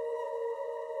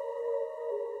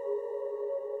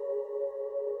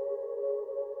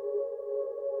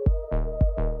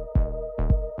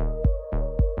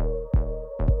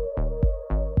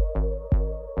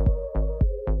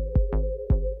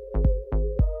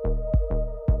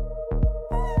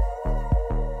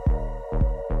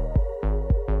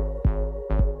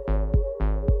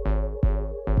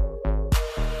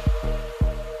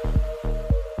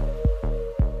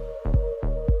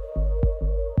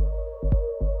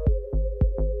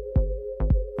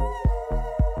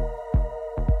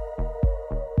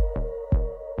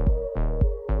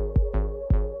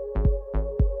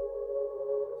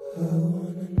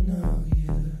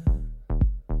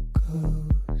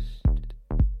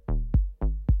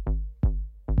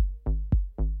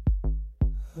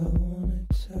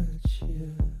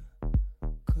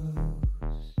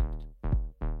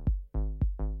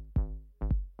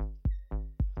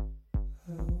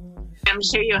 I'm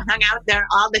sure you hung out there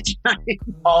all the time.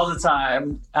 All the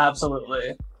time,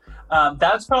 absolutely.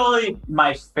 That's probably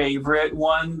my favorite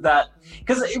one,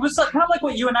 because it was kind of like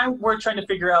what you and I were trying to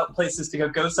figure out places to go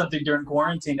ghost hunting during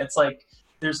quarantine. It's like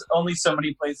there's only so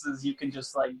many places you can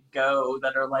just like go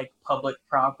that are like public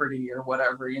property or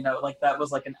whatever, like that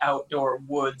was like an outdoor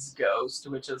woods ghost,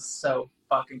 which is so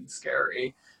fucking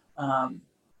scary.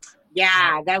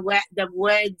 Yeah, the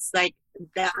woods, like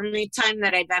the only time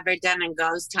that I've ever done a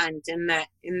ghost hunt in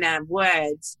the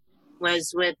woods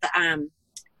was with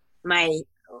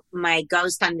my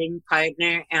ghost hunting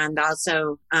partner, and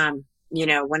also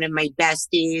one of my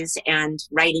besties and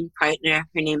writing partner.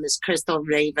 Her name is Crystal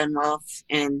Ravenwolf,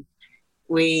 and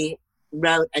we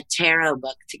wrote a tarot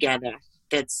book together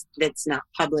that's not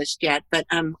published yet, but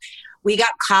we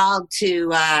got called to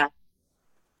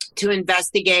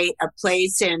investigate a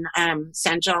place in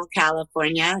Central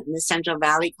California, in the Central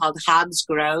Valley, called Hobbs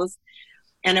Grove.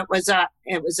 And it was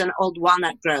an old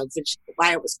walnut grove, which is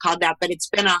why it was called that. But it's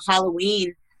been a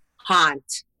Halloween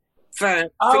haunt for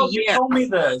years. You told me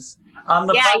this on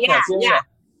the podcast. Yeah.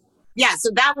 Yeah, so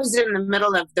that was in the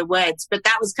middle of the woods, but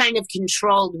that was kind of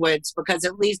controlled woods because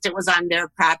at least it was on their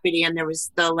property and there was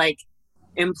still like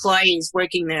employees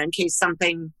working there in case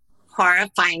something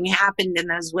horrifying happened in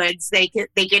those woods. They could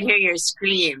hear your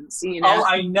screams, you know. Oh,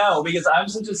 I know, because I'm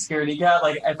such a scaredy cat.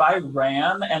 Like if I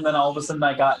ran and then all of a sudden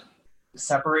I got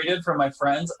separated from my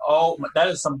friends, that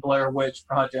is some Blair Witch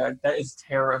Project. That is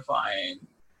terrifying.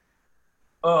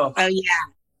 Oh yeah.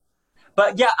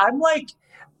 But yeah,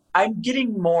 I'm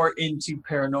getting more into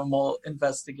paranormal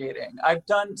investigating.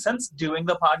 Since doing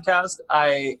the podcast,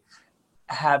 I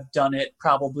have done it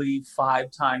probably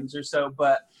 5 times or so,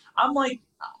 but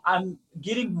I'm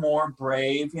getting more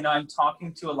brave. You know, I'm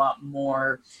talking to a lot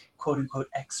more quote unquote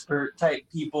expert type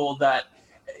people that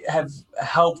have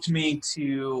helped me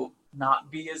to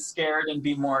not be as scared and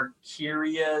be more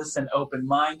curious and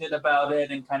open-minded about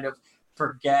it and kind of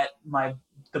forget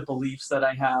the beliefs that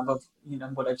I have of, you know,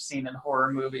 what I've seen in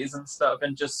horror movies and stuff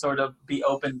and just sort of be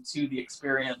open to the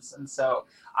experience. And so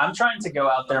I'm trying to go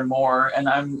out there more and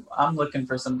I'm looking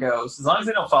for some ghosts. As long as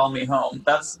they don't follow me home.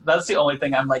 That's the only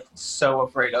thing I'm like so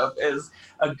afraid of is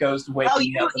a ghost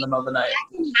waking me up in the middle of the night.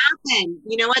 That can happen.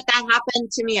 You know what? That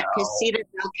happened to me at Casita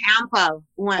del Campo.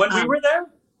 When we were there?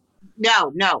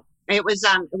 No. It was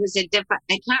a different,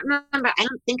 I can't remember. I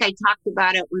don't think I talked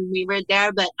about it when we were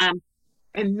there, but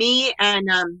and me and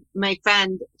my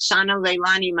friend Shana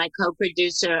Leilani, my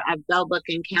co-producer of Bell Book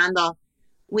and Candle,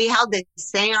 we held a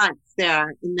seance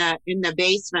there in the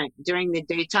basement during the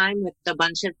daytime with a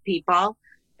bunch of people,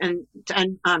 and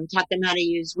taught them how to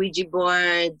use Ouija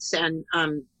boards and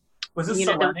was this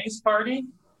Selene's party?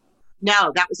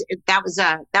 No, that was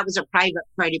a private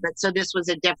party, but so this was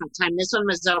a different time. This one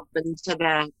was open to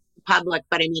the public,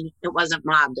 but I mean it wasn't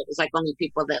mobbed. It was like only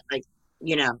people that like,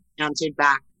 you know, answered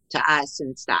back to us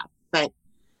and stuff. But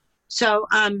so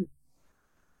the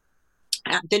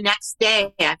next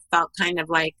day I felt kind of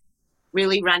like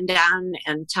really run down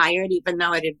and tired, even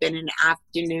though it had been an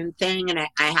afternoon thing and I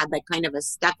had like kind of a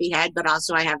stuffy head, but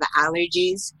also I have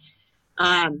allergies.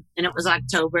 And it was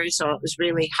October, so it was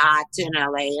really hot in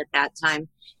LA at that time.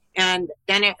 And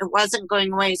then it wasn't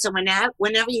going away. So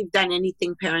whenever you've done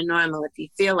anything paranormal, if you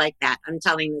feel like that, I'm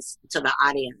telling this to the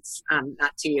audience,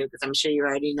 not to you, because I'm sure you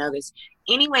already know this.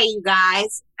 Anyway, you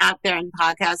guys out there in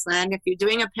podcast land, if you're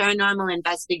doing a paranormal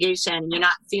investigation and you're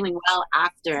not feeling well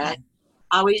after it,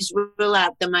 always rule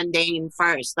out the mundane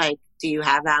first. Like, do you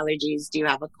have allergies? Do you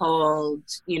have a cold?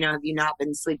 You know, have you not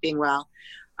been sleeping well?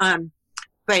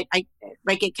 But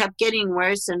it kept getting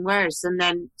worse and worse. And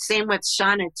then same with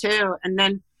Shauna too. And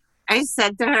then I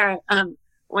said to her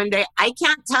one day, I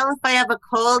can't tell if I have a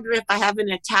cold or if I have an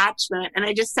attachment. And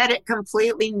I just said it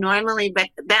completely normally, but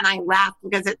then I laughed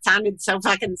because it sounded so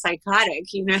fucking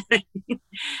psychotic, you know what I mean?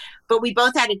 But we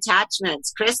both had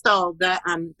attachments. Crystal, the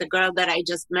girl that I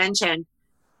just mentioned,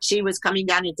 she was coming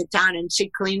down into town and she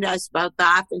cleaned us both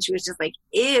off and she was just like,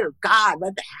 ew, God,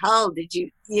 what the hell did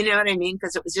you know what I mean?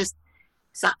 Because it was just,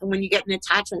 when you get an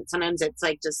attachment, sometimes it's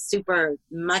like just super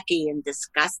mucky and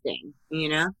disgusting, you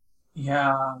know?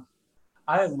 Yeah.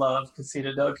 I love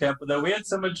Casita del Campo, though. We had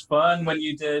so much fun when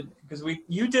you did, because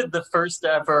you did the first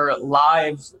ever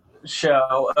live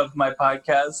show of my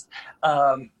podcast,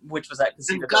 which was at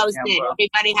Casita del Campo.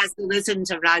 Everybody has to listen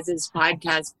to Roz's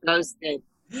podcast, Ghosted.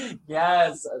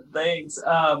 Yes, thanks.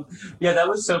 Yeah, that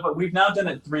was so fun. We've now done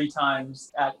it 3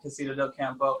 times at Casita del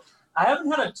Campo. I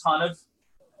haven't had a ton of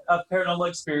paranormal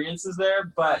experiences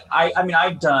there, but I mean,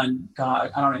 I've done,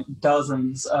 God, I don't know,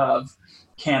 dozens of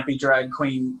campy drag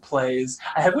queen plays.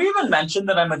 Have we even mentioned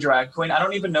that I'm a drag queen? I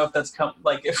don't even know if that's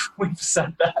if we've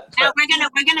said that. No, we're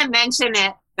gonna mention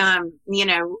it. You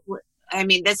know, I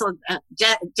mean, this will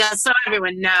just so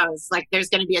everyone knows. Like, there's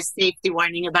going to be a safety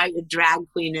warning about your drag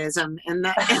queenism, and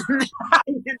like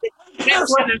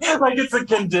it's a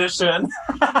condition.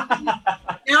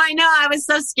 No, I know. I was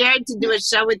so scared to do a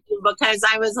show with you because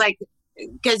I was like,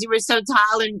 because you were so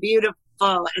tall and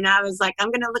beautiful, and I was like,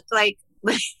 I'm gonna look like.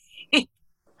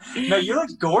 No, you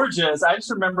look gorgeous. I just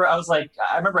remember I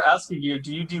remember asking you,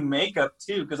 do you do makeup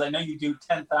too? Because I know you do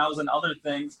 10,000 other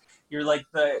things. You're like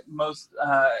the most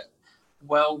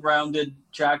well-rounded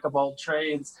jack of all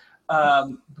trades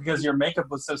because your makeup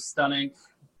was so stunning.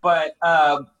 But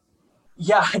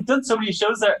yeah, I've done so many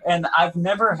shows there, and I've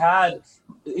never had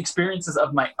experiences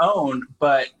of my own,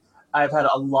 but I've had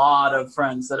a lot of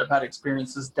friends that have had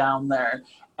experiences down there.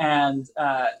 And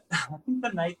I think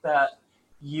the night that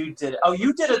you did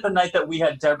it the night that we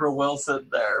had Deborah Wilson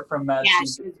there from Mad TV. Yeah,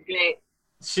 she was great.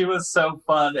 She was so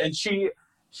fun, and she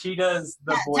does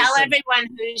the voice. Tell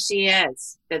everyone who she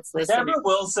is that's listening. Deborah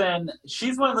Wilson,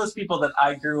 she's one of those people that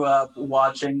I grew up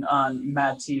watching on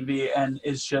Mad TV, and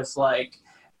is just like,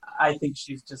 I think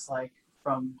she's just like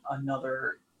from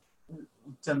another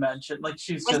dimension. Like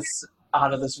she's just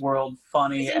out of this world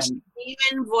funny. Isn't and she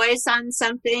demon voice on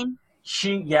something?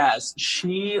 she does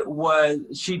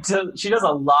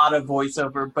a lot of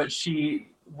voiceover, but she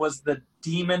was the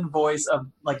demon voice of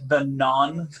like The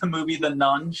Nun, the movie The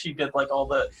Nun. She did like all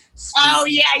the Oh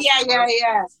yeah.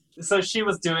 So she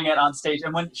was doing it on stage,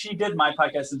 and when she did my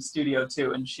podcast in studio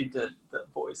too, and she did the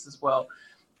voice as well.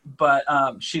 But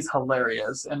she's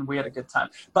hilarious, and we had a good time.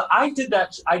 But I did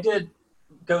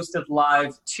Ghosted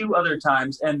live 2 other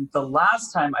times, and the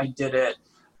last time I did it,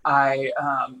 I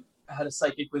had a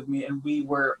psychic with me, and we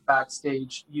were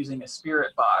backstage using a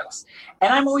spirit box.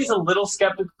 And I'm always a little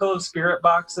skeptical of spirit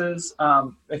boxes.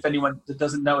 If anyone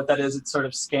doesn't know what that is, it sort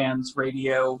of scans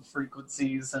radio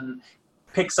frequencies and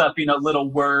picks up, little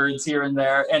words here and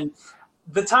there. And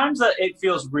the times that it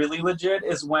feels really legit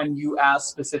is when you ask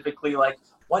specifically, like,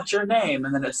 what's your name?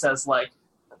 And then it says, like,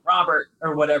 Robert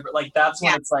or whatever. Like, that's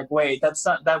when it's like, wait,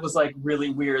 that was, like,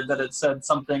 really weird that it said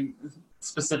something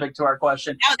specific to our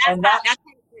question. No,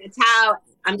 that's how,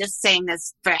 I'm just saying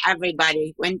this for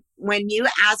everybody. When you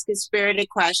ask a spirit a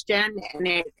question and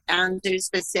it answers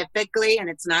specifically, and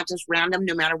it's not just random,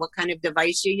 no matter what kind of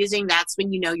device you're using, that's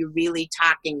when you know you're really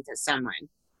talking to someone.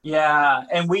 Yeah,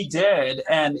 and we did,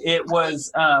 and it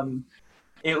was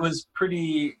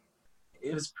pretty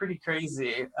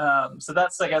crazy. So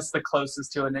that's, I guess, the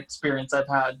closest to an experience I've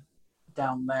had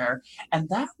down there, and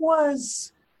that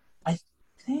was, I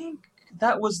think,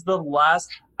 that was the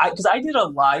last. Because I did a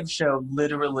live show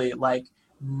literally like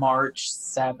March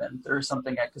 7th or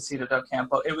something at Casita del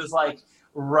Campo. It was like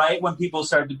right when people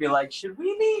started to be like, should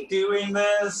we be doing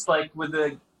this? Like with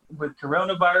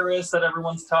coronavirus that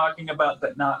everyone's talking about,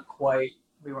 but not quite.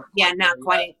 We weren't. Yeah, not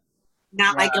quite.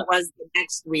 Not like it was the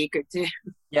next week or two.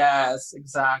 Yes,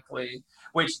 exactly.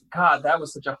 Which, God, that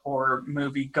was such a horror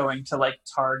movie going to like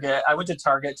Target. I went to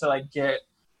Target to like get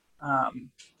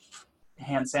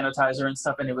hand sanitizer and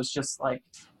stuff, and it was just like,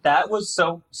 that was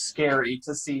so scary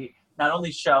to see not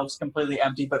only shelves completely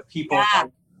empty, but people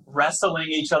like wrestling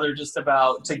each other just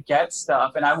about to get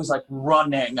stuff. And I was like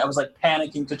running. I was like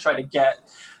panicking to try to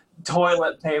get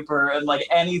toilet paper and like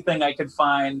anything I could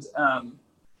find.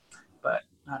 But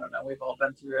I don't know. We've all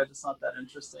been through it. It's not that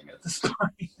interesting at this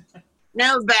point.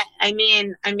 No, but I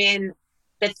mean,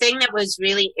 the thing that was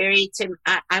really eerie to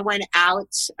I went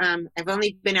out. I've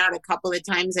only been out a couple of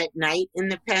times at night in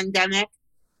the pandemic,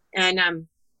 and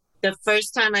the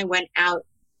first time I went out,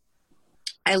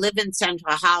 I live in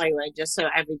Central Hollywood, just so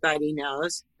everybody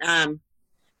knows. The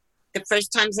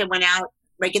first times I went out,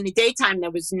 like in the daytime,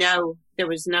 there was no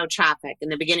traffic in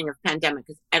the beginning of the pandemic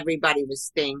because everybody was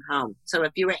staying home. So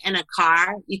if you were in a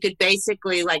car, you could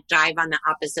basically like drive on the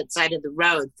opposite side of the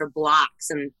road for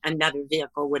blocks and another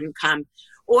vehicle wouldn't come.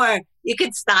 Or you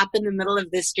could stop in the middle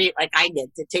of the street like I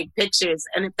did to take pictures.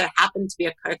 And if there happened to be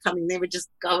a car coming, they would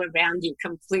just go around you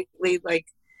completely like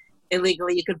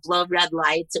illegally. You could blow red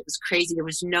lights. It was crazy. There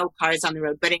was no cars on the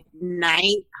road. But at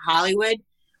night, Hollywood,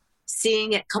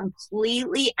 seeing it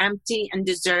completely empty and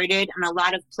deserted, and a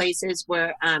lot of places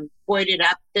were boarded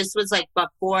up. This was like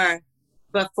before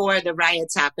the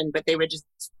riots happened, but they were just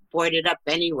boarded up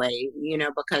anyway,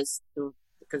 because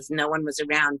no one was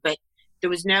around. But there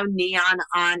was no neon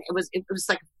on. It was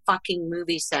like a fucking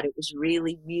movie set. It was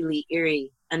really, really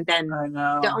eerie. And then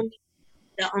the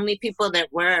only people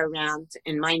that were around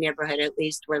in my neighborhood, at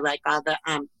least, were like all the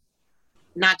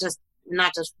not just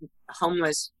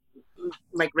homeless,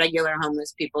 like regular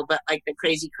homeless people, but like the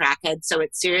crazy crackheads. So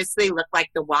it seriously looked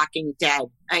like The Walking Dead.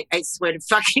 I swear to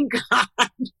fucking God.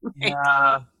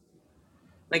 Yeah.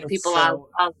 Like people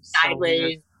all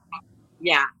sideways.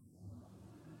 Yeah.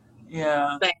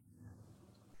 Yeah. But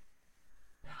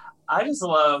I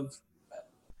love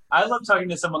talking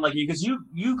to someone like you, because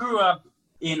you grew up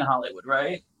in Hollywood,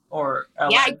 right? Or LA?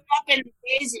 Yeah, I grew up in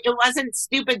days. It wasn't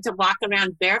stupid to walk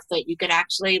around barefoot. You could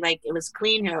actually, like, it was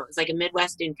clean here. It was like a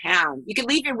Midwestern town. You could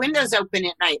leave your windows open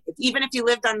at night. Even if you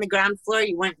lived on the ground floor,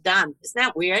 you weren't dumb. Isn't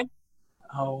that weird?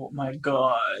 Oh my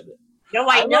God. No,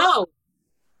 I know.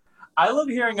 I love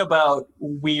hearing about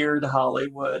weird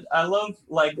Hollywood. I love,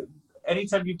 like,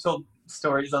 anytime you've told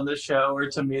stories on this show or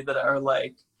to me that are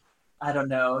like, I don't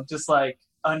know, just like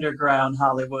underground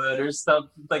Hollywood or stuff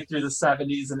like through the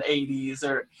 70s and 80s.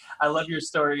 Or I love your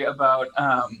story about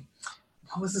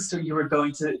what was the story you were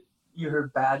going to? You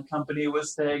heard Bad Company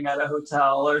was staying at a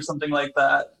hotel or something like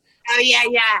that. Oh yeah,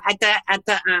 at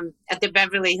the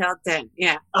Beverly Hilton.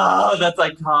 Yeah. Oh, that's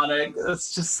iconic.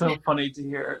 It's just so funny to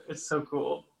hear. It's so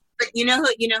cool. But you know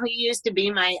who used to be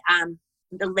my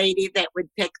the lady that would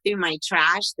pick through my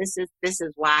trash? This is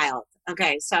wild.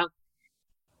 Okay, so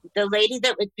the lady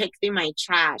that would pick through my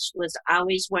trash was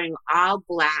always wearing all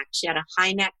black. She had a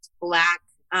high-necked black,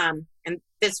 and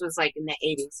this was like in the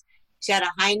 80s. She had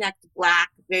a high-necked black,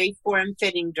 very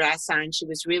form-fitting dress on. She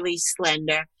was really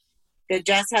slender. The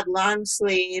dress had long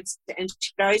sleeves, and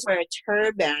she would always wear a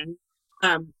turban,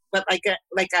 but like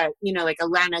a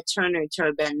Lana Turner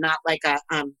turban, not like a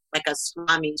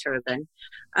Swami turban.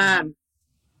 And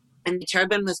the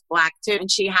turban was black too,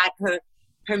 and she had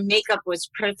her makeup was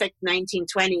perfect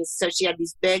 1920s. So she had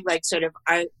these big, like sort of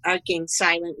arcing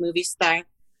silent movie star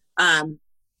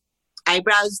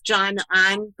eyebrows drawn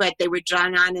on, but they were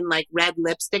drawn on in like red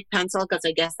lipstick pencil because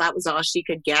I guess that was all she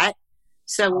could get.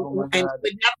 So and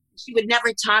she would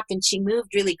never talk, and she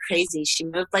moved really crazy. She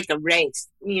moved like a wraith,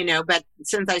 but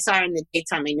since I saw her in the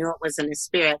daytime, I knew it wasn't a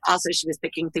spirit. Also, she was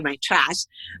picking through my trash,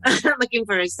 looking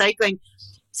for recycling.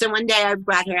 So one day I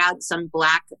brought her out some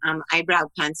black eyebrow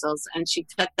pencils, and she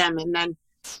took them. And then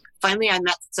finally I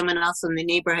met someone else in the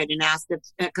neighborhood and asked if,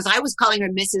 because I was calling her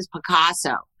Mrs.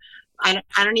 Picasso. I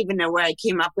don't even know where I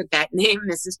came up with that name,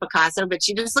 Mrs. Picasso, but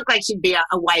she just looked like she'd be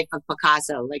a wife of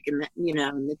Picasso, like in the,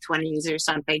 in the 20s or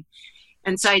something.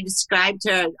 And so I described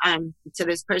her to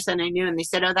this person I knew, and they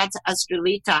said, "Oh, that's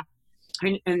Estrelita,"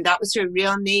 and that was her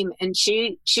real name. And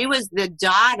she was the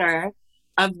daughter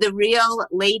of the real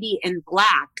lady in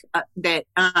black of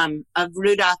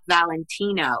Rudolph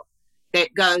Valentino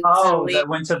that goes. That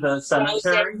went to the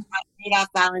cemetery. Rudolph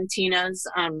Valentino's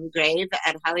grave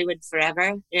at Hollywood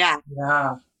Forever. Yeah.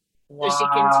 Yeah. Wow. So she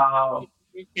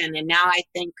continued, and now I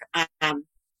think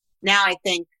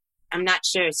I'm not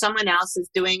sure. Someone else is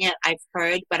doing it. I've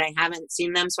heard, but I haven't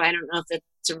seen them, so I don't know if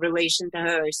it's a relation to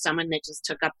her or someone that just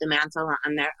took up the mantle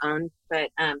on their own.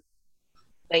 But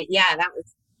yeah, that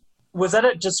was. Was that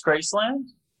at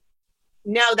Disgraceland?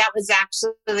 No, that was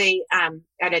actually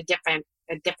at a different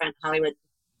Hollywood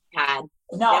pad.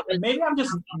 No, maybe I'm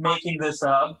just making this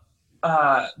up.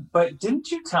 But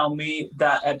didn't you tell me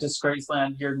that at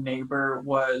Disgraceland your neighbor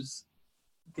was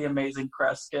the amazing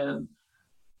Kreskin?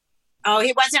 Oh,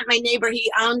 he wasn't my neighbor.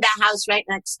 He owned the house right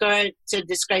next door to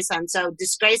Disgraceland. So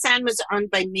Disgraceland was owned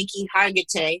by Mickey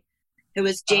Hargitay, who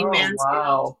was Jane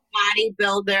Mansfield's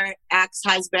bodybuilder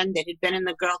ex-husband that had been in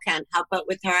The Girl Can't Help It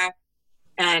with her,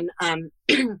 and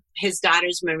his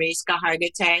daughter's Mariska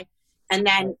Hargitay. And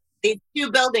then the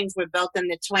two buildings were built in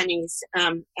the 20s,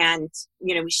 and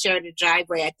we shared a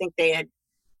driveway. I think they had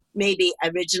maybe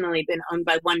originally been owned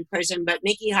by one person, but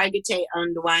Mickey Hargitay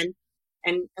owned one.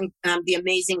 And the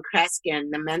amazing Kreskin,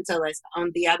 the mentalist,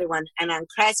 owned the other one. And on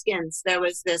Kreskin's, there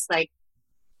was this like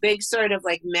big sort of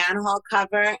like manhole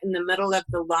cover in the middle of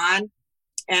the lawn.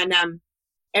 And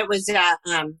it was a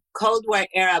Cold War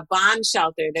era bomb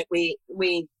shelter that we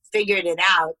figured it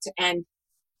out. And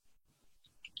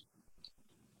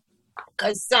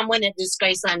because someone at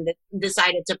Disgraceland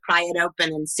decided to pry it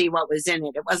open and see what was in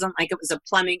it. It wasn't like it was a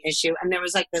plumbing issue. And there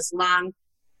was like this long...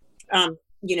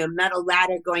 metal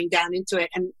ladder going down into it.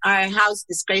 And our house,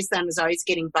 Disgraceland, was always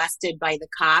getting busted by the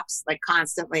cops, like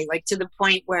constantly, like to the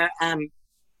point where,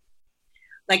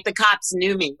 like the cops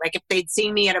knew me. Like if they'd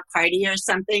seen me at a party or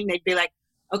something, they'd be like,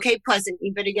 "Okay, Pleasant,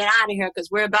 you better get out of here because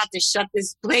we're about to shut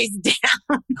this place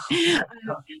down."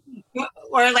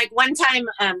 Or like one time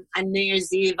on New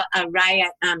Year's Eve, a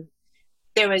riot,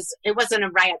 it wasn't a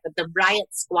riot, but the riot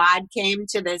squad came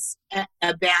to this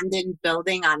abandoned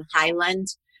building on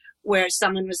Highland, where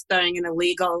someone was throwing an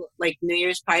illegal like New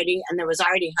Year's party, and there was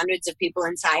already hundreds of people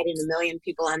inside and 1 million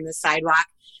people on the sidewalk.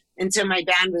 And so my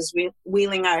band was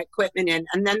wheeling our equipment in,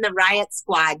 and then the riot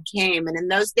squad came. And in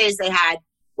those days they had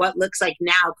what looks like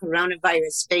now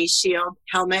coronavirus face shield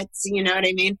helmets, you know what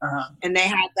I mean? Uh-huh. And they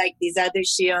had like these other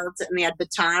shields, and they had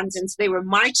batons, and so they were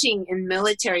marching in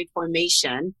military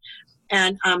formation.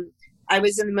 And I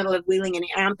was in the middle of wheeling an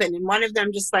amp, and one of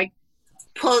them just like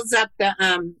pulls up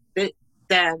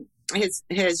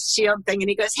his shield thing, and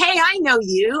he goes, "Hey, I know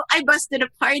you. I busted a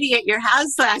party at your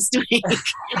house last week."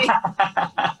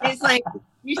 He's like,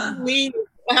 "You should leave.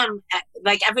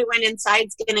 Like everyone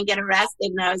inside's gonna get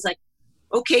arrested." And I was like,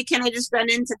 "Okay, can I just run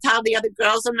in to tell the other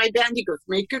girls in my band?" He goes,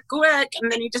 "Make it quick,"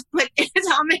 and then he just put his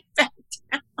helmet back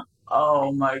down.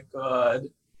 Oh my god,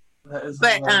 that is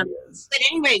hilarious. But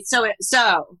anyway, so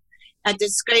at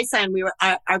Disgraceland,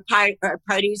 our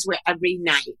parties were every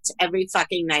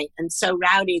fucking night, and so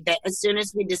rowdy that as soon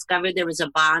as we discovered there was a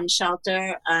bomb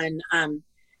shelter in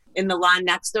the lawn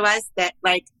next to us, that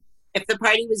like if the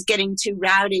party was getting too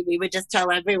rowdy, we would just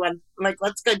tell everyone like,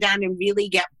 "Let's go down and really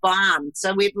get bombed."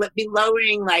 So we'd be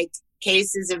lowering like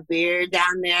cases of beer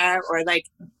down there, or like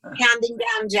handing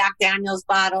down Jack Daniel's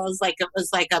bottles like it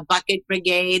was like a bucket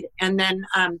brigade, and then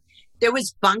there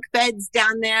was bunk beds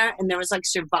down there, and there was like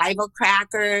survival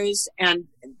crackers, and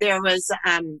there was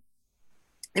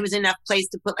enough place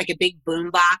to put like a big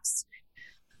boom box,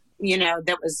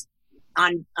 that was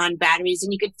on batteries,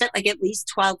 and you could fit like at least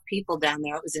 12 people down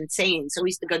there. It was insane. So we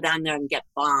used to go down there and get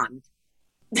bombed.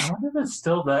 I wonder if it's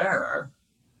still there.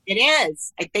 It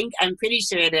is. I'm pretty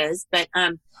sure it is. But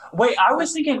wait, I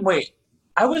wasn't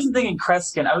thinking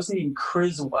Kreskin. I was thinking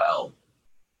Criswell.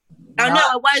 Oh,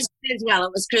 no, it was Criswell.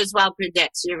 It was Criswell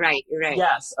Predicts. You're right.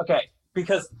 Yes. Okay.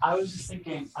 Because I was just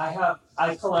thinking, I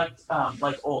collect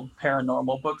like old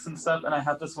paranormal books and stuff, and I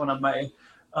have this one on my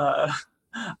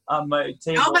table. Oh my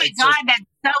God, that's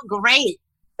so great!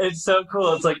 It's so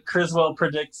cool. It's like Criswell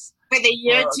Predicts for the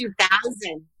year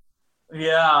 2000.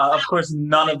 Yeah, of course,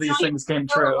 none of these things came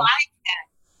true.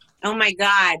 Oh my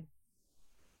God.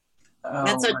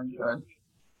 That's my God.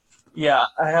 Yeah,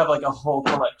 I have like a whole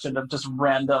collection of just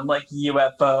random like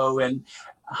UFO and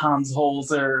Hans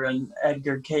Holzer and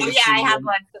Edgar Cayce. Oh, yeah, I have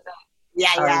lots of them. Yeah,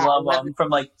 I love them from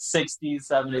like 60s,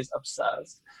 70s,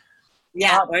 obsessed.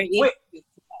 Yeah. Wait,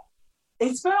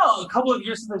 it's been a couple of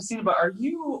years since I've seen it, but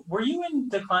were you in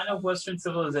Decline of Western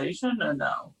Civilization or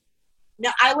no? No,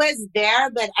 I was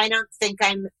there, but I don't think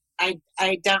I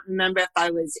don't remember if I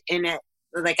was in it.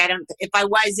 Like, if I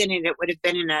was in it, it would have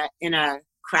been in a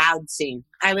crowd scene.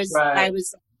 I was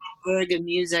Oregon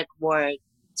Music Ward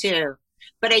too.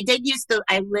 But I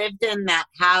lived in that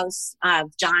house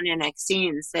of John and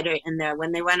Exene's that are in there.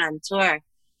 When they went on tour,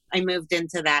 I moved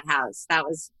into that house. That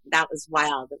was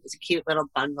wild. It was a cute little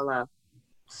bungalow.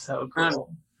 So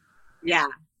cool. Yeah.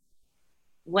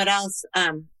 What else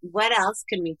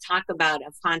can we talk about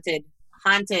of haunted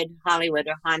Hollywood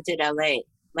or haunted LA?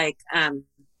 Like,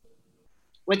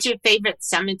 what's your favorite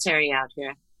cemetery out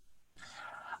here?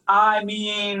 I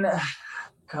mean,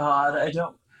 God, I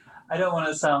don't want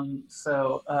to sound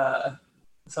so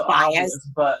obvious,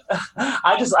 but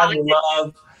I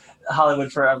love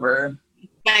Hollywood Forever.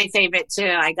 My favorite too,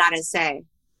 I gotta say.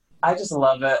 I just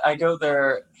love it. I go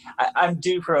there. I'm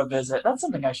due for a visit. That's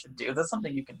something I should do. That's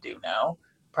something you can do now,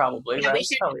 probably. Yeah, right?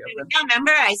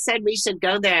 Remember I said we should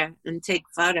go there and take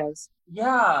photos.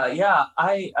 Yeah.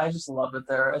 I just love it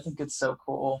there. I think it's so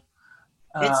cool.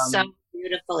 It's so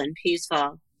beautiful and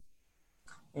peaceful.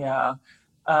 Yeah.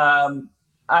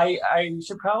 I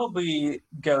should probably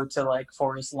go to like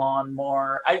Forest Lawn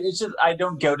more. I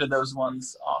don't go to those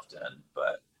ones often,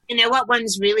 but you know what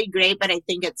one's really great, but I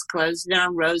think it's closed now?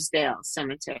 Rosedale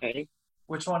Cemetery.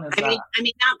 Which one is that? I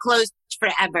mean, not closed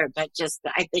forever, but just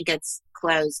I think it's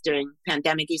closed during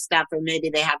pandemic-y stuff, or maybe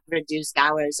they have reduced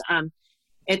hours.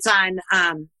 It's on.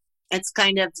 It's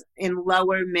kind of in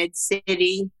lower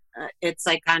mid-city. It's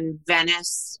like on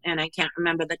Venice, and I can't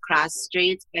remember the cross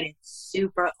streets, but it's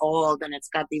super old, and it's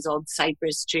got these old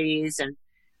cypress trees and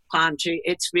palm tree.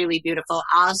 It's really beautiful.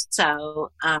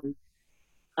 Also,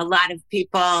 a lot of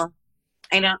people,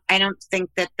 I don't think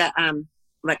that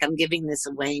like I'm giving this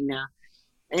away now.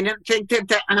 I don't think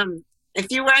that if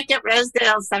you work at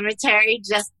Rosedale Cemetery,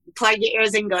 just plug your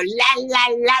ears and go la la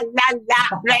la la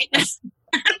la, right?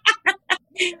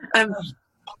 A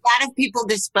lot of people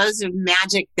dispose of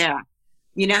magic there.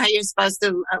 You know how you're supposed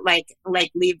to like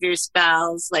leave your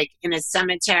spells like in a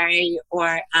cemetery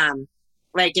or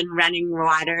like in running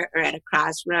water or at a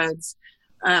crossroads.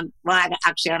 Well, I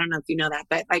don't know if you know that,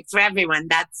 but like for everyone,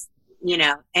 that's,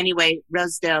 anyway,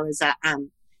 Rosedale is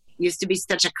used to be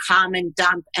such a common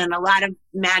dump, and a lot of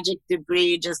magic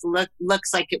debris just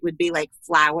looks like it would be like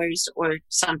flowers or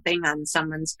something on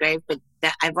someone's grave. But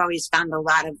I've always found a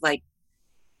lot of like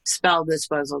spell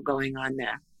disposal going on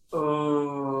there.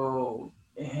 Oh,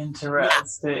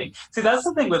 interesting. Yeah. See, that's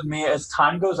the thing with me. As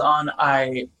time goes on,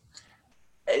 I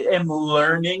am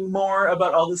learning more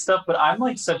about all this stuff, but I'm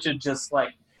like such a just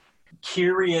like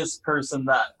curious person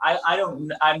that I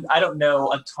don't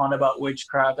know a ton about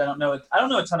witchcraft. I don't know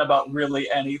a ton about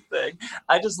really anything.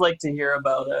 I just like to hear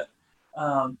about it.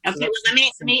 Okay, well, let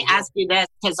me ask you this,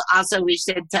 because also we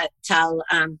should tell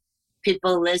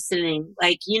people listening,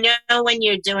 like, when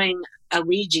you're doing a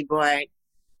Ouija board,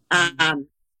 and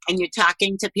you're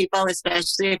talking to people,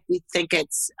 especially if you think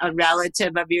it's a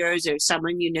relative of yours or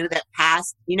someone you knew that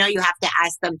passed, you have to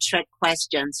ask them trick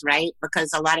questions, right?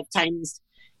 Because a lot of times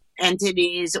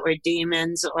entities or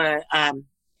demons or,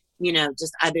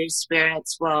 just other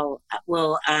spirits will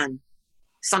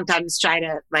sometimes try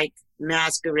to like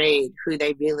masquerade who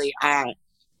they really are.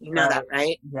 You know that,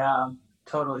 right? Yeah,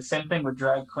 totally. Same thing with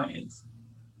drag queens.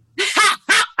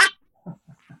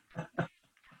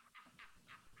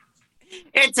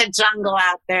 It's a jungle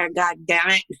out there, God damn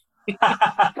it.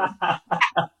 Have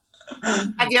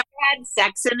you ever had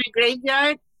sex in a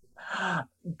graveyard?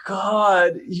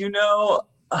 God,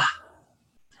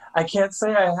 I can't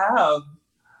say I have.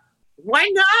 Why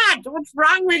not? What's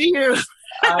wrong with you?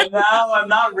 I know, I'm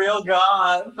not real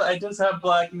goth. I just have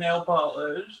black nail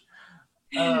polish.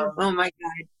 Oh my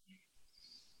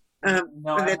God.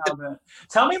 No, I haven't.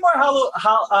 Tell me more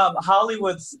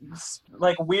Hollywood's,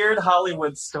 like, weird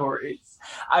Hollywood stories.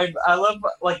 I love,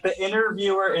 like, the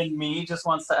interviewer in me just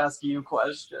wants to ask you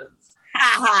questions.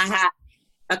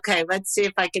 Okay, let's see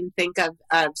if I can think of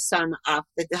some off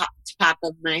the top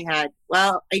of my head.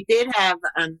 Well, I did have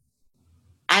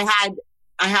I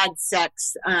had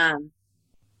sex.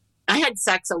 I had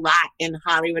sex a lot in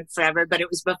Hollywood Forever, but it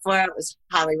was before it was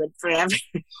Hollywood Forever.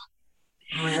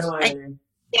 Really?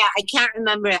 I can't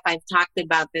remember if I've talked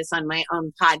about this on my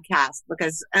own podcast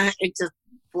because it just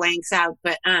blanks out.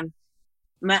 But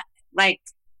my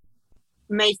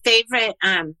favorite.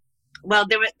 Well,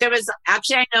 there was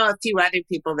actually, I know a few other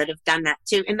people that have done that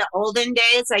too. In the olden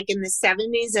days, like in the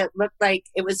 70s, it looked like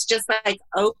it was just like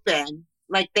open.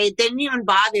 Like they didn't even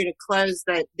bother to close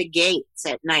the gates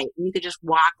at night. You could just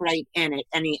walk right in at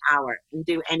any hour and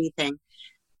do anything.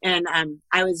 And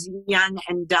I was young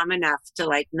and dumb enough to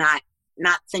like not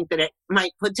think that it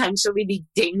might potentially be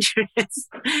dangerous.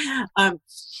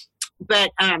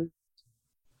 But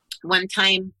one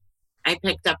time I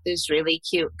picked up this really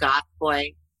cute goth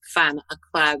boy from a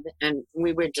club and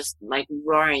we were just like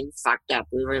roaring fucked up.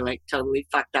 We were like totally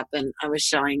fucked up and I was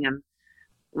showing him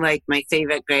like my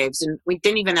favorite graves and we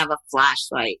didn't even have a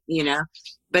flashlight,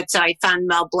 but so I found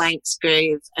Mel Blanc's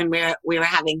grave and we were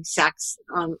having sex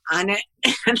on it.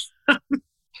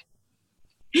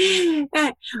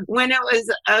 When it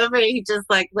was over, he just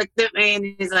like looked at me and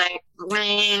he's like,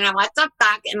 "What's up,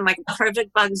 Doc?" And like a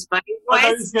perfect Bugs Bunny voice.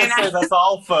 I was gonna say that's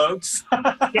all, folks. No,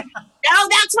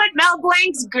 that's what Mel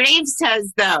Blanc's grave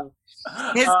says, though.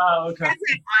 His okay.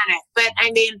 present on it, but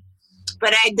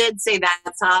I did say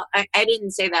that's all. I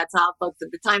didn't say that's all, folks,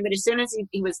 at the time. But as soon as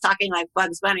he was talking like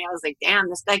Bugs Bunny, I was like, "Damn,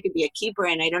 this guy could be a keeper,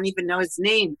 and I don't even know his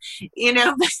name,"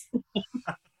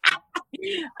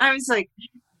 I was like,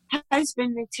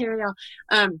 husband material.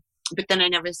 But then I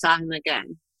never saw him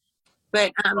again.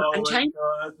 But I'm trying.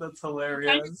 God, that's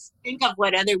hilarious. To think of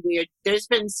what other weird. There's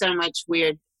been so much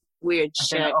weird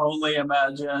shit. I can only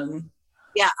imagine.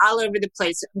 Yeah, all over the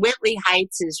place. Whitley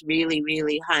Heights is really,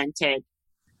 really haunted.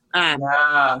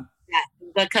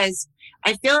 Because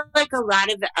I feel like a lot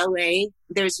of LA.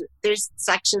 There's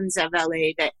sections of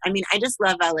LA that I just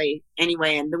love LA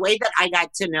anyway. And the way that I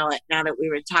got to know it, now that we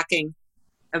were talking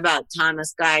about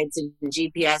Thomas guides and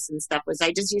GPS and stuff, was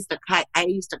I used to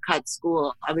cut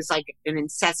school. I was like an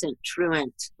incessant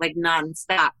truant, like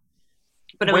nonstop.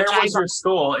 But where was your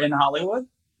school? In Hollywood?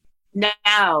 No,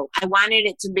 I wanted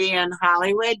it to be in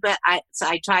Hollywood, but I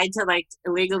tried to like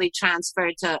illegally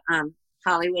transfer to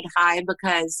Hollywood High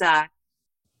because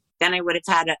then I would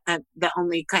have had the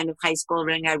only kind of high school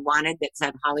ring I wanted that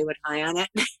said Hollywood High on it.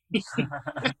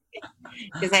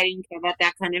 Because I didn't care about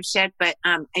that kind of shit. But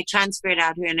I transferred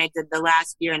out here and I did the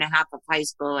last year and a half of high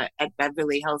school at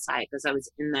Beverly Hills High because I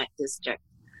was in that district.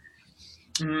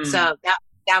 So that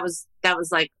was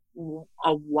like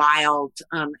a wild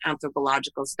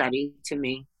anthropological study to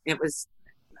me. It was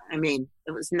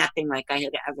nothing like I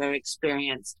had ever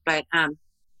experienced. But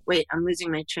wait, I'm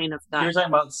losing my train of thought. You're talking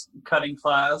about cutting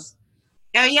class?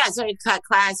 Oh, yeah. So I cut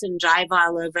class and drive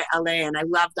all over LA, and I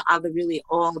loved all the really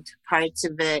old parts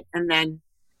of it. And then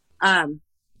I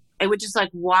would just like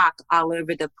walk all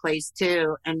over the place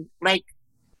too, and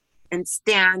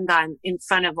stand in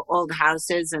front of old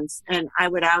houses, and I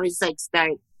would always like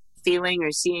start feeling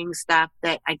or seeing stuff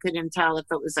that I couldn't tell if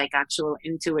it was like actual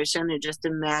intuition or just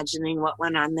imagining what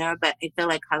went on there. But I feel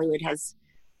like Hollywood has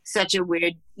such a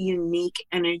weird, unique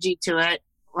energy to it.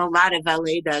 Well, a lot of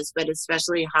LA does, but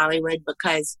especially Hollywood,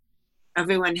 because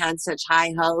everyone had such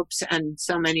high hopes and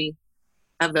so many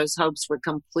of those hopes were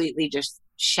completely just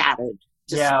shattered.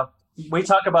 Yeah, we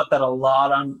talk about that a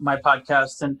lot on my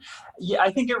podcast. And yeah,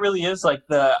 I think it really is like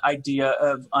the idea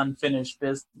of unfinished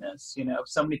business.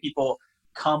 So many people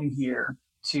come here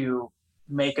to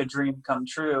make a dream come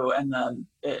true, and then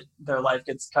their life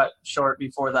gets cut short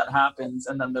before that happens,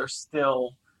 and then they're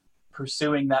still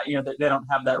pursuing that. They don't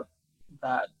have that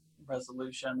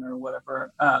resolution or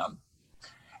whatever.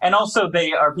 And also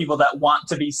they are people that want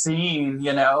to be seen.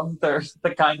 They were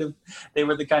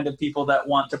the kind of people that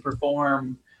want to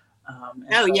perform. A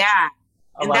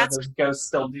lot of those ghosts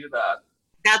still do that.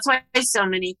 That's why so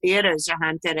many theaters are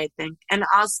haunted, I think. And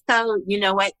also, you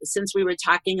know what, since we were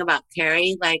talking about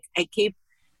Carrie, like I keep,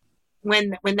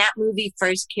 when that movie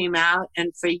first came out,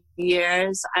 and for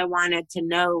years I wanted to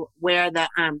know where the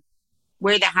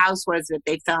where the house was that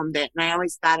they filmed it. And I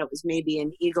always thought it was maybe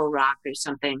in Eagle Rock or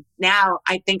something. Now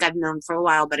I think I've known for a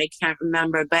while, but I can't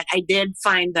remember. But I did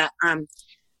find the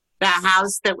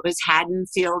house that was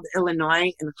Haddonfield,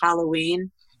 Illinois in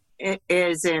Halloween. It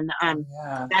is in,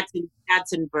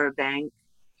 that's in Burbank.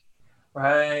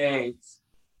 Right.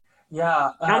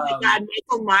 Yeah. Oh my God,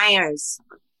 Michael Myers.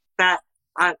 I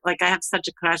have such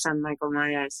a crush on Michael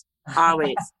Myers.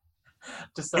 Always.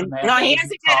 Just a man. No, here's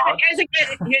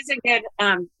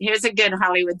a good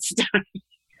Hollywood story.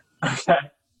 Okay.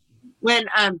 When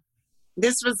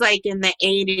this was like in the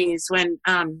 80s when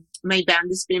my band,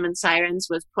 the Screaming Sirens,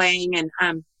 was playing, and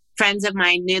friends of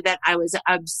mine knew that I was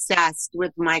obsessed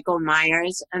with Michael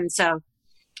Myers, and so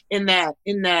in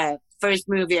the first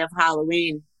movie of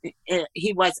Halloween,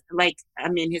 he was like, I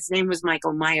mean, his name was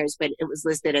Michael Myers, but it was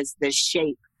listed as The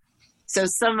Shape. So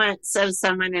someone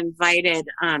invited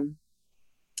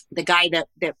the guy that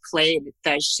played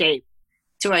The Shape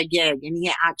to a gig, and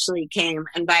he actually came,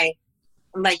 and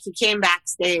he came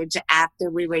backstage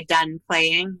after we were done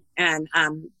playing, and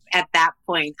at that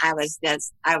point I was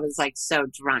like so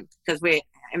drunk because I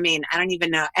don't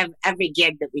even know, every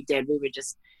gig that we did, we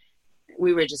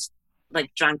were just like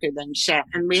drunker than shit.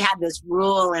 And we had this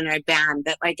rule in our band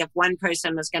that like if one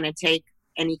person was going to take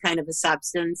any kind of a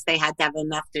substance, they had to have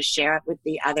enough to share it with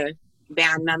the other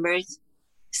band members.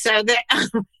 So that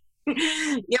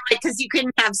because you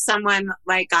couldn't have someone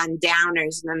like on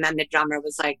downers and then the drummer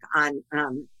was like on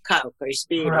coke or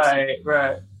speed.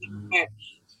 Right.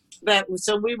 But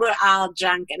so we were all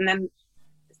drunk, and then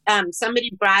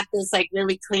somebody brought this like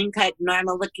really clean cut,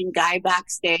 normal looking guy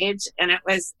backstage, and it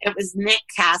was Nick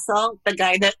Castle, the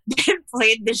guy that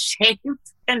played The Shape.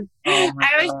 And I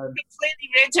was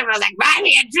completely rude to him. I was like, buy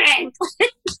me a drink.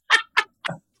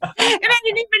 And I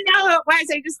didn't even know who it was.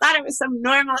 I just thought it was some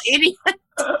normal idiot.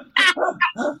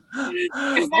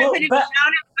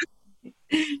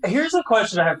 Here's a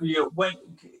question I have for you. When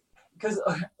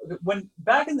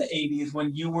back in the 80s,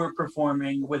 when you were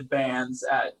performing with bands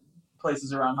at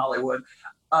places around Hollywood,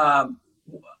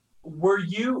 were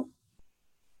you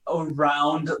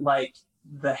around like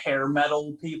the hair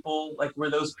metal people? Like, were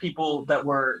those people that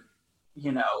were,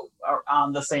 are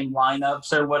on the same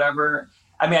lineups or whatever?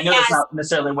 I mean, I know that's not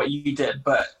necessarily what you did,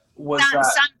 but was that?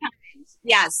 Sometimes,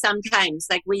 yeah, sometimes.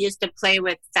 Like, we used to play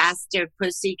with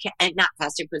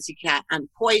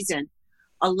Poison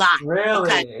a lot.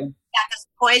 Really? Because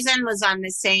Poison was on the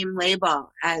same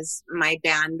label as my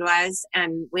band was,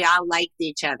 and we all liked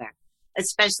each other,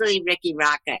 especially Ricky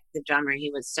Rocket, the drummer.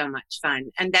 He was so much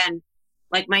fun. And then,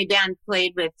 like, my band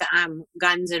played with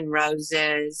Guns N'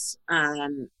 Roses. I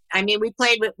mean, we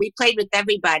played with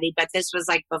everybody, but this was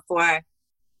like before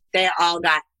they all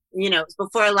got, it was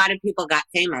before a lot of people got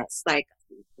famous. Like,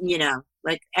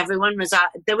 like everyone was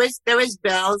there was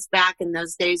bills back in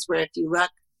those days where if you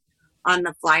look on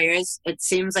the flyers, it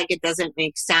seems like it doesn't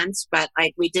make sense, but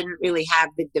like we didn't really have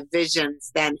the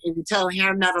divisions then until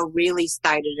hair metal really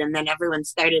started, and then everyone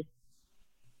started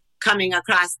coming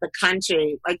across the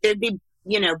country. Like there'd be,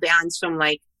 bands from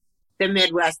like the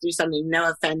Midwest or something, no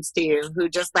offense to you, who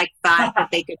just like thought that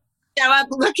they could show up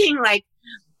looking like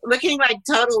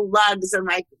total lugs and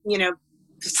like,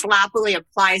 sloppily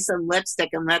apply some lipstick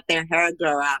and let their hair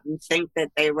grow out and think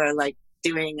that they were like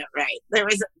doing it right. There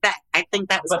was that. I think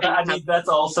that was. But that's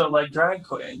also like drag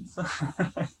queens.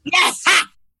 Yes,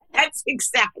 that's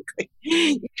exactly.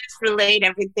 You just relate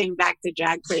everything back to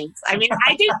drag queens. I mean,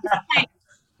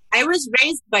 I was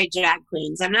raised by drag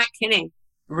queens. I'm not kidding.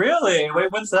 Really?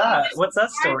 Wait, what's that? What's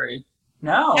that story?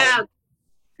 No.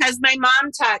 Because my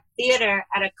mom taught theater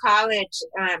at a college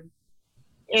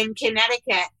in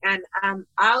Connecticut, and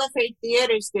all of her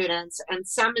theater students and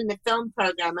some in the film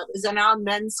program, it was an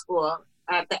all-men's school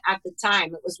at the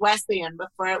time. It was Wesleyan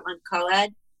before it went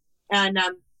co-ed. And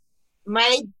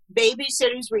my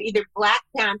babysitters were either Black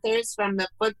Panthers from the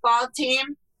football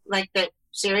team, like that,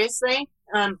 seriously,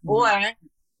 or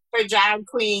for drag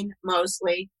queen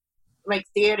mostly, like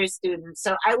theater students.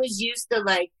 So I was used to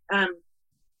like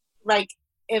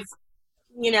if,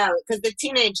 because the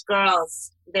teenage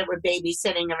girls that were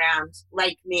babysitting around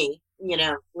like me,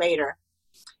 later,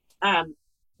 they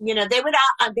would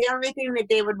the only thing that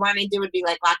they would want to do would be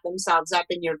like lock themselves up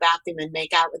in your bathroom and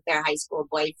make out with their high school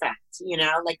boyfriends,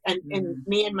 and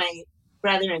me and my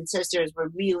brother and sisters were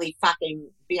really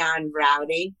fucking beyond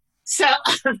rowdy. So,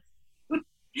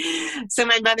 so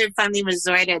my mother finally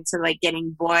resorted to like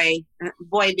getting boy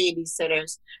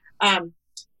babysitters.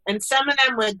 And some of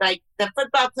them would, like, the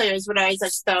football players would always,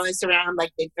 like, throw us around,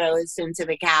 like, they'd throw us into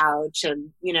the couch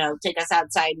and, take us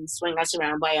outside and swing us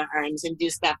around by our arms and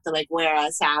do stuff to, like, wear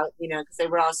us out, because they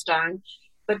were all strong.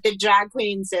 But the drag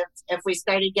queens, if we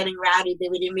started getting rowdy, they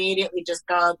would immediately just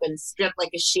go up and strip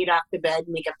like a sheet off the bed,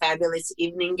 make a fabulous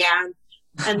evening gown,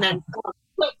 and then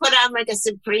put on like a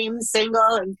Supreme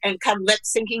single and come lip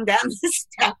syncing down the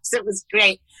steps. It was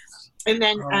great. And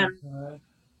then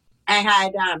I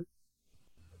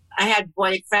had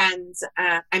boyfriends.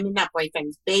 Not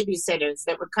boyfriends, babysitters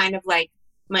that were kind of like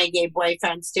my gay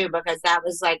boyfriends too, because that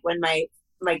was like when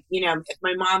if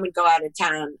my mom would go out of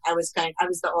town, I was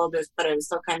the oldest, but I was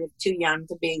still kind of too young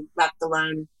to be left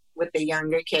alone with the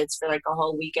younger kids for like a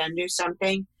whole weekend or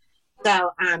something.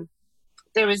 So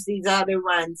there was these other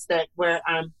ones that were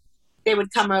they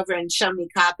would come over and show me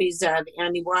copies of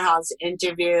Andy Warhol's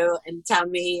interview and tell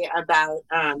me about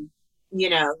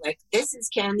like, this is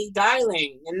Candy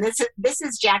Darling and this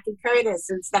is Jackie Curtis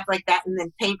and stuff like that, and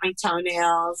then paint my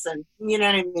toenails and you know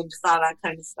what I mean, just all that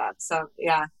kind of stuff. So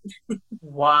yeah.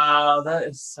 Wow, that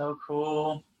is so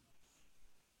cool.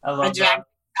 I love that.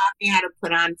 Taught me how to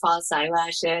put on false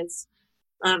eyelashes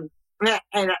at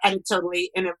a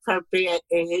totally inappropriate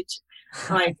age.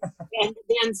 Like, and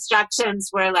the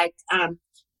instructions were like,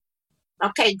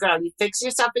 okay, girl, you fix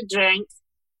yourself a drink,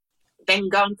 then you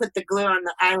go and put the glue on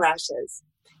the eyelashes.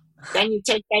 Then you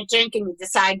take that drink and you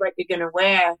decide what you're going to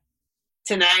wear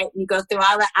tonight. You go through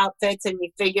all the outfits and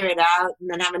you figure it out, and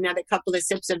then have another couple of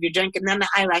sips of your drink, and then the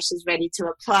eyelash is ready to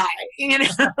apply. You know,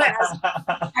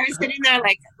 I was sitting there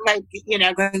like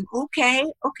going,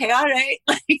 okay, all right.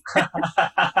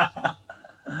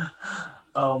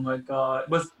 Oh my God!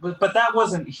 But that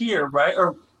wasn't here, right?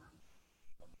 Or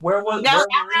where was? No,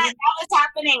 that was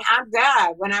happening out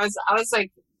there when I was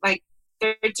like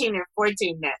 13 or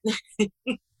 14 then.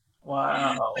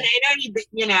 Wow. But I'd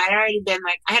already been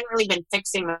like, I hadn't really been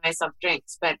fixing myself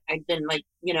drinks, but I'd been like,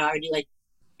 already like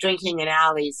drinking in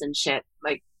alleys and shit.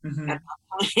 Like, at that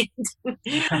point.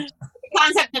 The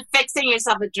concept of fixing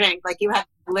yourself a drink, like you have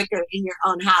liquor in your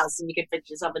own house and you can fix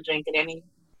yourself a drink at any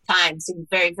time, seemed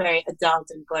very, very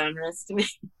adult and glamorous to me.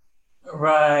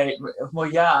 Right. Well,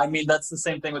 yeah. I mean, that's the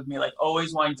same thing with me. Like,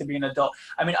 always wanting to be an adult.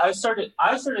 I mean, I started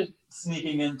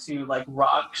sneaking into like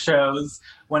rock shows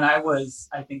when I was,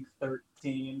 I think,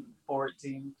 13,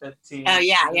 14, 15. Oh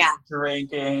yeah.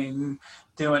 Drinking,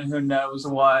 doing who knows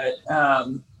what.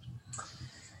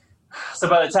 So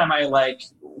by the time I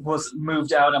was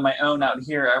moved out on my own out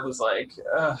here, I was like,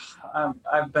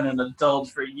 I've been an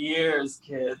adult for years,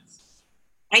 kids.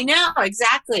 I know,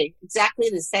 exactly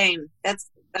the same. That's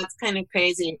kind of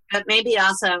crazy. But maybe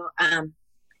also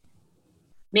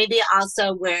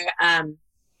where,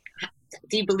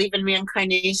 do you believe in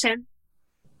reincarnation?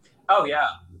 Oh yeah.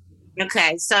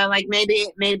 Okay, so like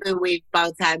maybe we've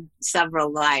both had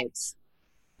several lives.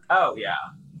 Oh yeah.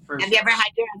 Have you ever had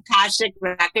your Akashic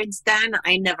records done?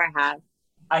 I never have.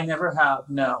 I never have.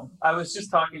 No, I was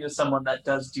just talking to someone that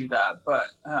does do that, but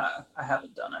I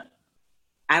haven't done it.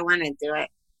 I want to do it.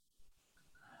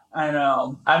 I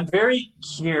know. I'm very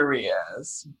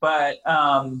curious, but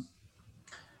I'm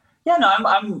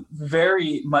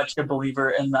very much a believer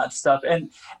in that stuff.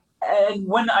 And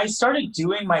when I started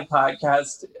doing my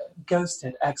podcast,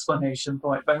 Ghosted! Exclamation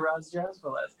point by Roz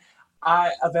Jasperless,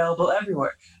 available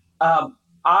everywhere.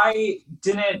 I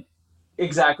didn't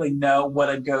exactly know what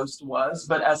a ghost was,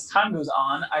 but as time goes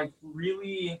on, I'm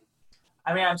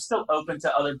still open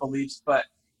to other beliefs, but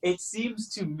it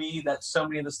seems to me that so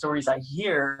many of the stories I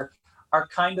hear are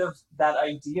kind of that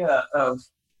idea of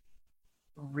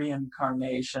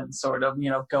reincarnation, sort of,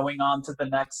 going on to the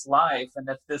next life. And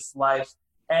if this life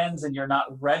ends and you're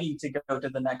not ready to go to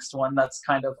the next one, that's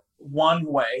kind of one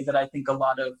way that I think a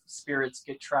lot of spirits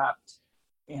get trapped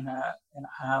in a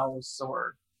house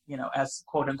or, as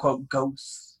quote unquote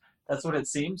ghosts. That's what it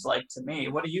seems like to me.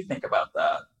 What do you think about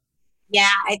that?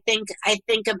 Yeah, I think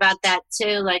about that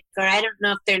too. Like, or I don't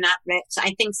know if they're not rich.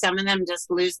 I think some of them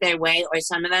just lose their way, or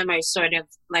some of them are sort of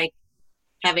like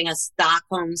having a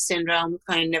Stockholm syndrome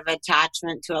kind of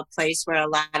attachment to a place where a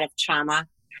lot of trauma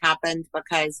happened,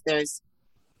 because there's,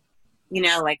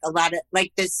 like a lot of,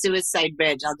 like this suicide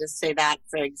bridge. I'll just say that,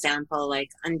 for example,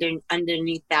 like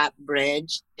underneath that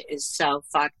bridge is so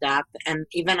fucked up. And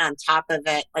even on top of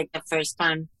it, like the first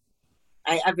time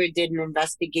I ever did an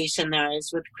investigation there, I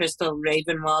was with Crystal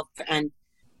Ravenwolf, and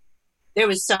there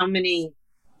was so many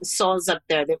souls up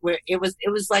there that it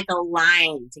was like a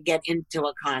line to get into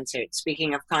a concert.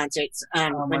 Speaking of concerts,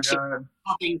 when she was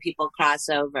helping people cross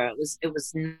over, it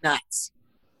was nuts.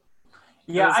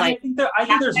 Yeah, I think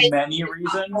there's many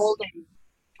reasons.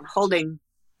 Holding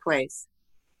place.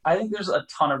 I think there's a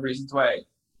ton of reasons why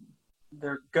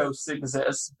their ghosts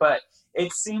exist, but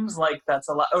it seems like that's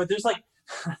a lot. Or there's like.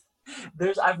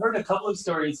 I've heard a couple of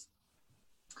stories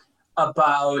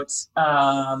about,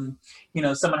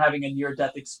 someone having a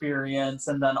near-death experience,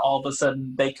 and then all of a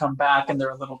sudden they come back and they're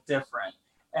a little different.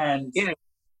 And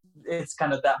it's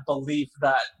kind of that belief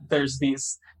that there's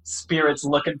these spirits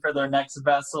looking for their next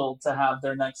vessel to have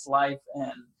their next life,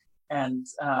 and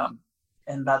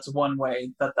that's one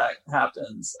way that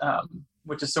happens,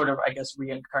 which is sort of, I guess,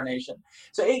 reincarnation.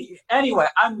 So anyway,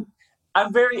 I'm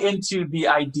very into the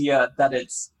idea that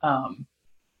it's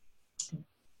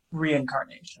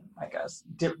reincarnation, I guess,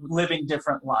 living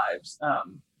different lives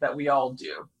that we all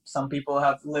do. Some people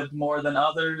have lived more than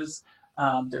others.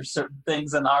 There's certain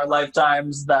things in our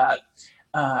lifetimes that,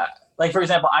 like, for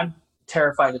example, I'm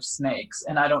terrified of snakes,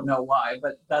 and I don't know why,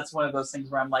 but that's one of those things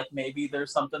where I'm like, maybe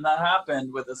there's something that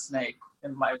happened with a snake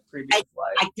in my previous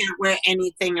life. I can't wear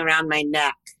anything around my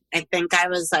neck. I think I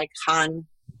was like hung,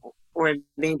 or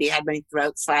maybe had my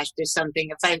throat slashed or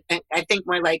something. I think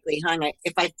more likely hung.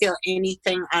 If I feel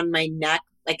anything on my neck,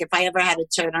 like if I ever had a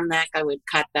turtleneck, I would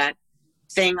cut that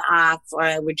thing off, or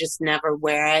I would just never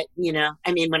wear it,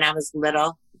 I mean, when I was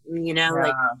little,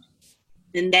 like,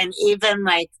 and then even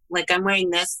like I'm wearing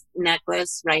this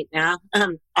necklace right now,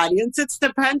 audience, it's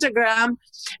the pentagram,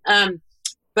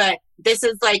 but this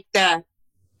is the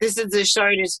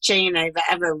shortest chain I've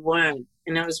ever worn,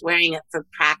 and I was wearing it for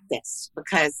practice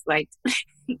because like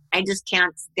I just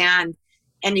can't stand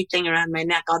anything around my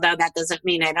neck, although that doesn't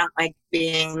mean I don't like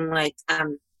being like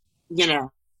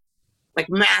like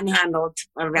manhandled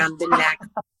around the neck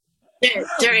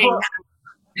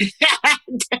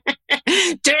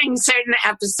during certain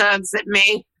episodes that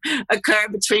may occur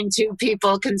between two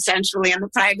people consensually in the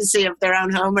privacy of their own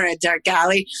home or a dark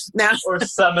alley. No. Or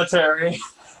cemetery.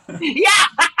 Yeah.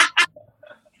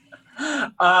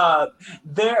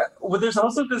 There's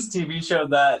also this TV show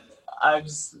that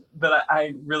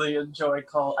I really enjoy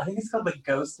I think it's called The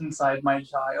Ghost Inside My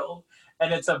Child,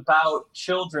 and it's about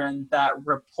children that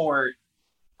report.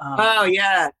 Oh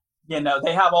yeah.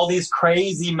 They have all these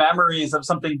crazy memories of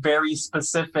something very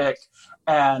specific,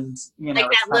 and like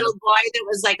that little boy that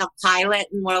was like a pilot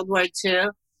in World War II.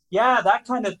 Yeah, that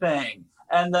kind of thing.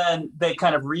 And then they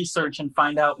kind of research and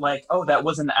find out, like, oh, that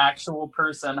was an actual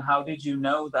person. How did you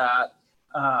know that?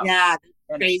 Yeah,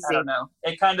 crazy. I don't know.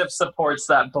 It kind of supports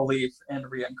that belief in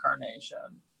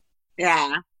reincarnation.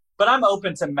 Yeah. But I'm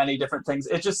open to many different things.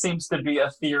 It just seems to be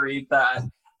a theory that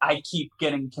I keep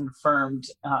getting confirmed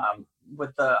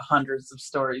with the hundreds of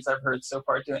stories I've heard so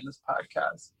far doing this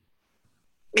podcast.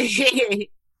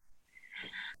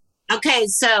 Okay,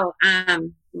 so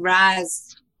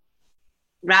Roz,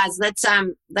 let's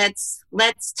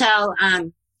tell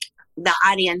the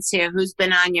audience here who's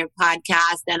been on your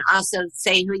podcast, and also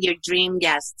say who your dream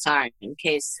guests are in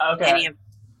case any of.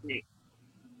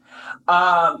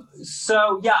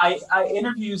 So yeah, I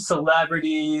interview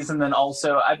celebrities, and then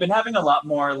also I've been having a lot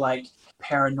more like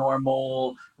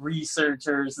paranormal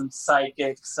researchers and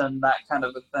psychics and that kind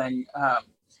of a thing.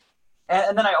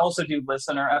 And then I also do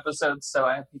listener episodes, so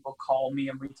I have people call me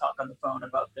and we talk on the phone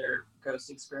about their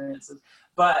ghost experiences.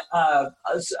 But a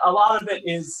lot of it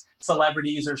is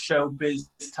celebrities or showbiz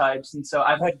types, and so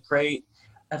I've had great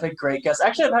guests.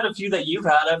 Actually, I've had a few that you've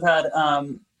had. I've had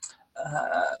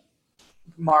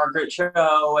Margaret Cho.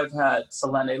 I've had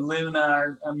Selene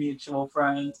Luna, a mutual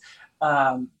friend.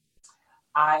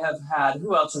 I have had,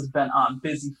 who else has been on?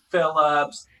 Busy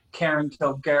Phillips, Karen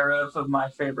Kilgariff of My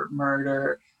Favorite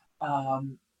Murder.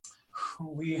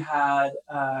 We had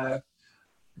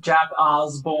Jack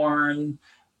Osborne,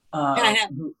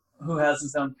 who has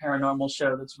his own paranormal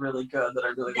show that's really good that I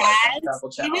really like on Travel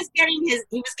Channel. He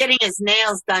was getting his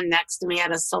nails done next to me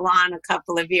at a salon a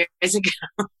couple of years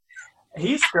ago.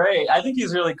 He's great. I think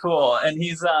he's really cool, and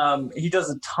he does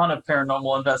a ton of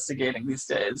paranormal investigating these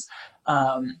days.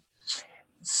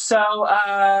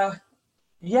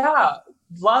 Yeah,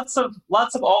 lots of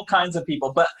all kinds of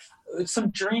people, but some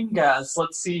dream guests.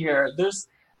 Let's see here. There's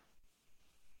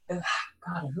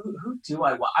God, who do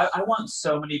I want? I want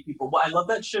so many people. Well, I love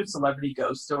that show, Celebrity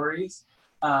Ghost Stories.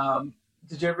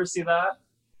 Did you ever see that?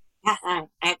 I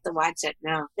have to watch it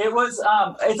now. It was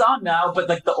it's on now, but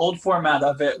like the old format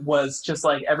of it was just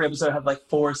like every episode had like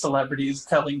 4 celebrities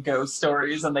telling ghost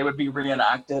stories, and they would be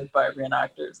reenacted by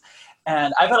reenactors.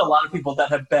 And I've had a lot of people that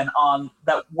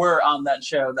were on that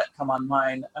show that come on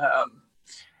mine.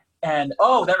 And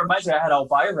that reminds me, I had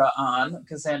Elvira on,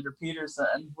 Cassandra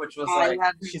Peterson, which was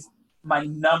she's my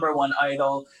number one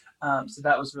idol. So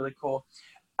that was really cool.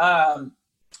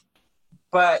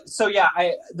 But so yeah,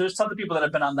 there's some of the people that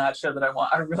have been on that show that I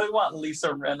want. I really want Lisa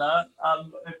Rinna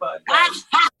on my podcast.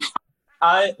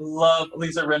 I love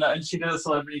Lisa Rinna, and she did a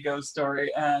Celebrity Ghost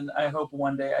Story, and I hope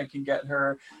one day I can get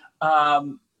her.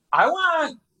 I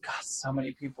want God, so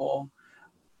many people.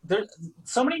 There's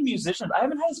so many musicians. I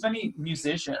haven't had as many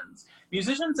musicians.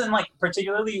 Musicians and like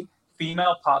particularly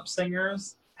female pop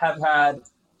singers have had,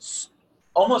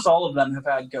 almost all of them have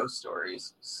had ghost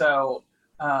stories. So,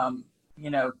 you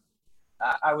know,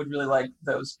 I would really like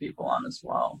those people on as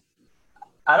well.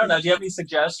 I don't know. Do you have any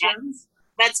suggestions?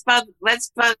 Let's both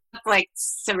like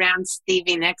surround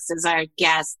Stevie Nicks as our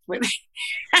guest.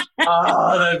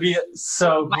 Oh, that'd be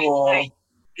so cool.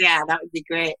 Yeah, that would be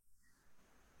great.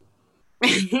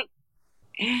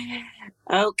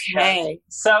 Okay.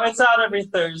 So it's out every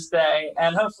Thursday,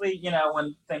 and hopefully, you know,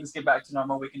 when things get back to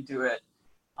normal, we can do it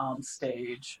on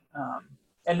stage.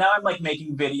 And now I'm like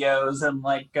making videos and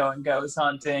like going ghost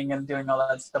hunting and doing all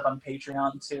that stuff on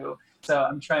Patreon too. So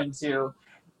I'm trying to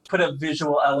put a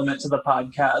visual element to the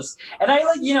podcast, and I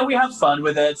like, you know, we have fun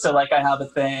with it. So like I have a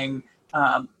thing,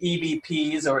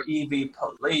 EVPs or EV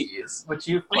Police, which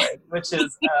you played, which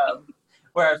is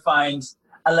where I find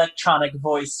electronic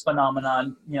voice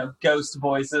phenomenon, you know, ghost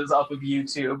voices off of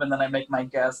YouTube, and then I make my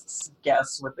guests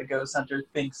guess what the ghost hunter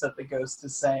thinks that the ghost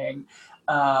is saying.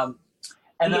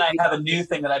 And then I have a new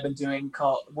thing that I've been doing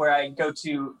called where I go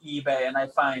to eBay and I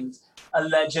find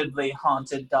allegedly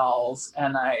haunted dolls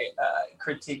and I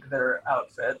critique their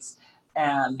outfits.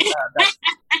 And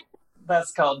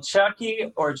that's called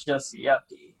Chucky or Just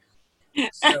Yucky.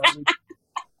 So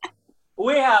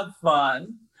we have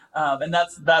fun. And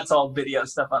that's all video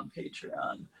stuff on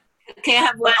Patreon. Okay,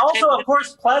 but also, of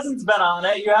course, Pleasant's been on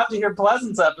it. You have to hear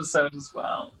Pleasant's episode as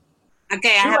well.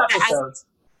 Okay, I have episodes.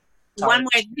 To ask one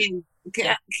more thing.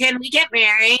 Can we get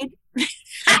married?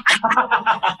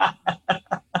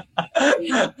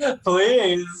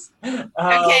 Please.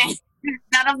 Okay.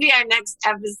 That'll be our next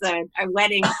episode, our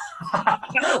wedding.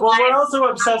 Well, we're also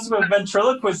obsessed with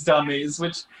ventriloquist dummies,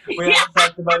 which we haven't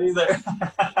talked about either.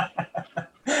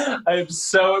 I'm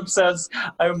so obsessed.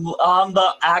 I'm on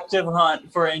the active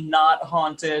hunt for a not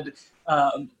haunted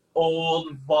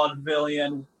old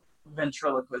vaudevillian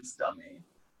ventriloquist dummy.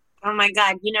 Oh my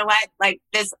God. You know what? Like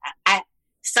this,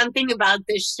 something about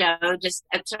this show just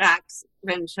attracts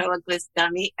ventriloquist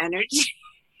dummy energy.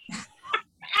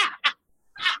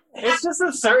 It's just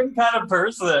a certain kind of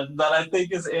person that I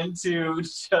think is into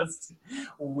just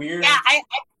weird. Yeah,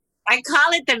 I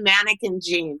call it the mannequin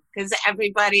gene because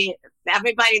everybody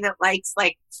that likes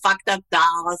like fucked up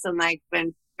dolls and like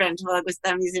ventriloquist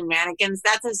dummies and mannequins,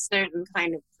 that's a certain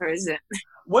kind of person.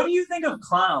 What do you think of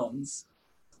clowns?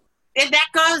 That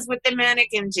goes with the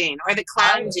mannequin gene or the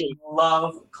clown gene. I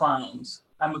love clowns.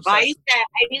 I'm obsessed. Well, I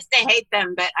used to hate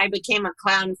them, but I became a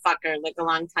clown fucker like a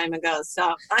long time ago.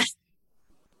 So,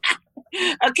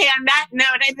 okay, on that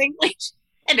note, I think we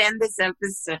should end this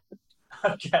episode.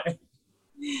 Okay.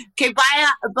 Okay,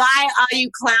 bye all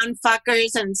you clown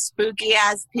fuckers and spooky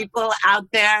ass people out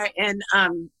there in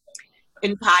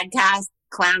podcast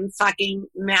clown fucking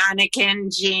mannequin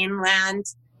gene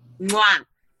land. Mwah.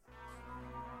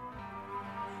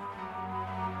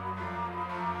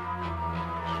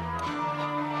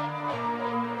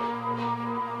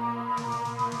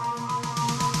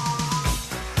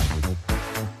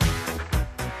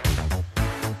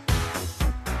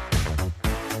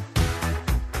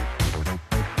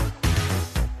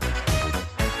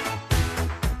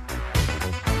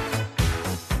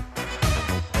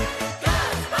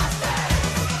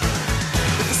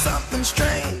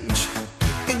 Strange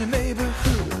in your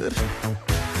neighborhood,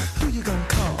 who you gonna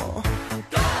call?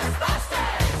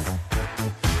 Ghostbusters!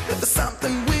 If there's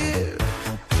something weird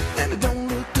and it don't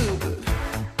look good,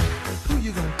 who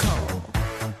you gonna call?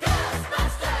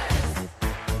 Ghostbusters!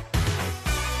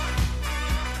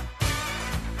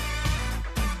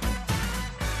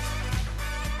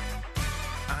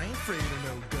 I ain't afraid of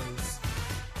no ghosts.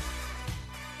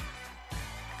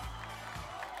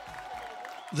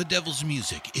 The Devil's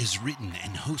Music is written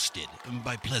and hosted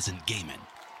by Pleasant Gaiman.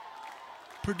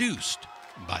 Produced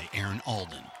by Aaron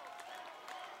Alden.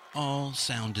 All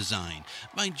sound design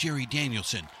by Jerry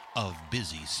Danielson of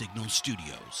Busy Signal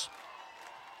Studios.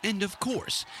 And of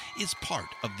course, is part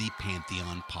of the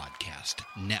Pantheon Podcast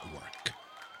Network.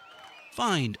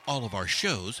 Find all of our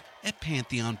shows at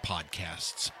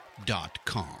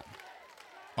pantheonpodcasts.com.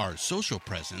 Our social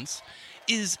presence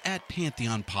is at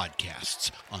Pantheon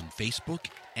Podcasts on Facebook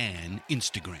and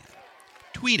Instagram.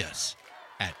 Tweet us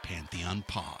at Pantheon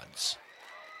Pods.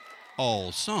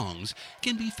 All songs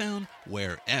can be found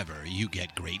wherever you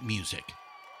get great music.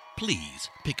 Please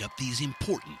pick up these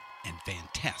important and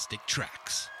fantastic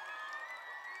tracks.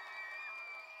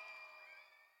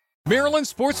 Maryland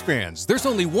sports fans, there's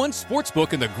only one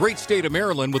sportsbook in the great state of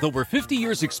Maryland with over 50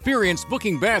 years experience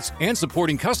booking bets and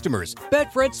supporting customers.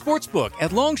 Betfred Sportsbook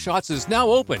at Longshots is now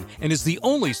open and is the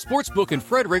only sportsbook in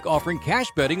Frederick offering cash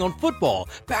betting on football,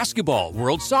 basketball,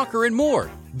 world soccer, and more.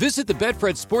 Visit the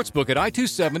Betfred Sportsbook at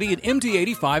I-270 and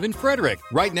MD-85 in Frederick,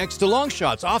 right next to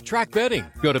Longshots off-track betting.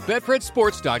 Go to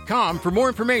betfredsports.com for more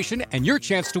information and your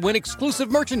chance to win exclusive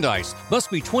merchandise.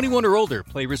 Must be 21 or older.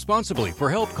 Play responsibly. For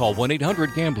help, call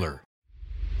 1-800-GAMBLER.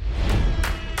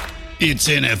 It's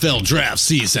NFL draft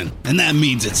season, and that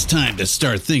means it's time to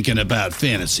start thinking about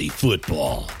fantasy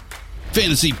football.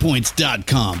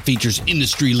 FantasyPoints.com features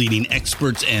industry-leading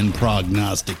experts and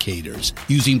prognosticators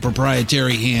using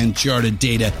proprietary hand-charted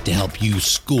data to help you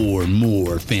score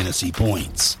more fantasy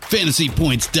points.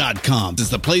 FantasyPoints.com is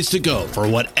the place to go for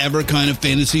whatever kind of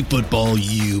fantasy football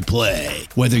you play.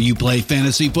 Whether you play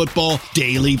fantasy football,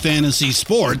 daily fantasy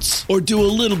sports, or do a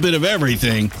little bit of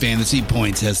everything, Fantasy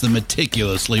Points has the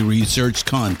meticulously researched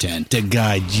content to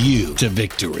guide you to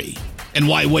victory. And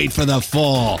why wait for the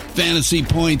fall? Fantasy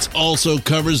Points also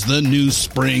covers the new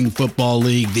spring football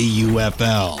league, the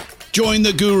UFL. Join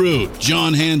the guru,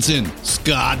 John Hansen,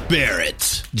 Scott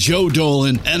Barrett, Joe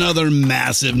Dolan, and other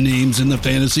massive names in the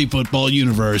fantasy football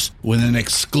universe with an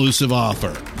exclusive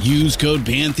offer. Use code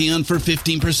Pantheon for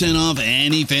 15% off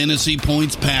any Fantasy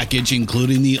Points package,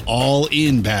 including the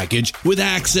all-in package, with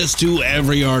access to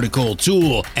every article,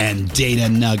 tool, and data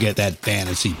nugget that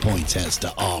Fantasy Points has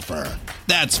to offer.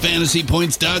 That's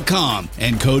FantasyPoints.com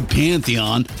and code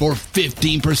Pantheon for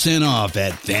 15% off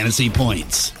at Fantasy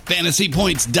Points.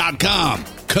 FantasyPoints.com,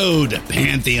 code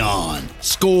Pantheon.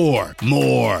 Score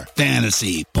more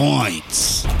fantasy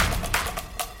points.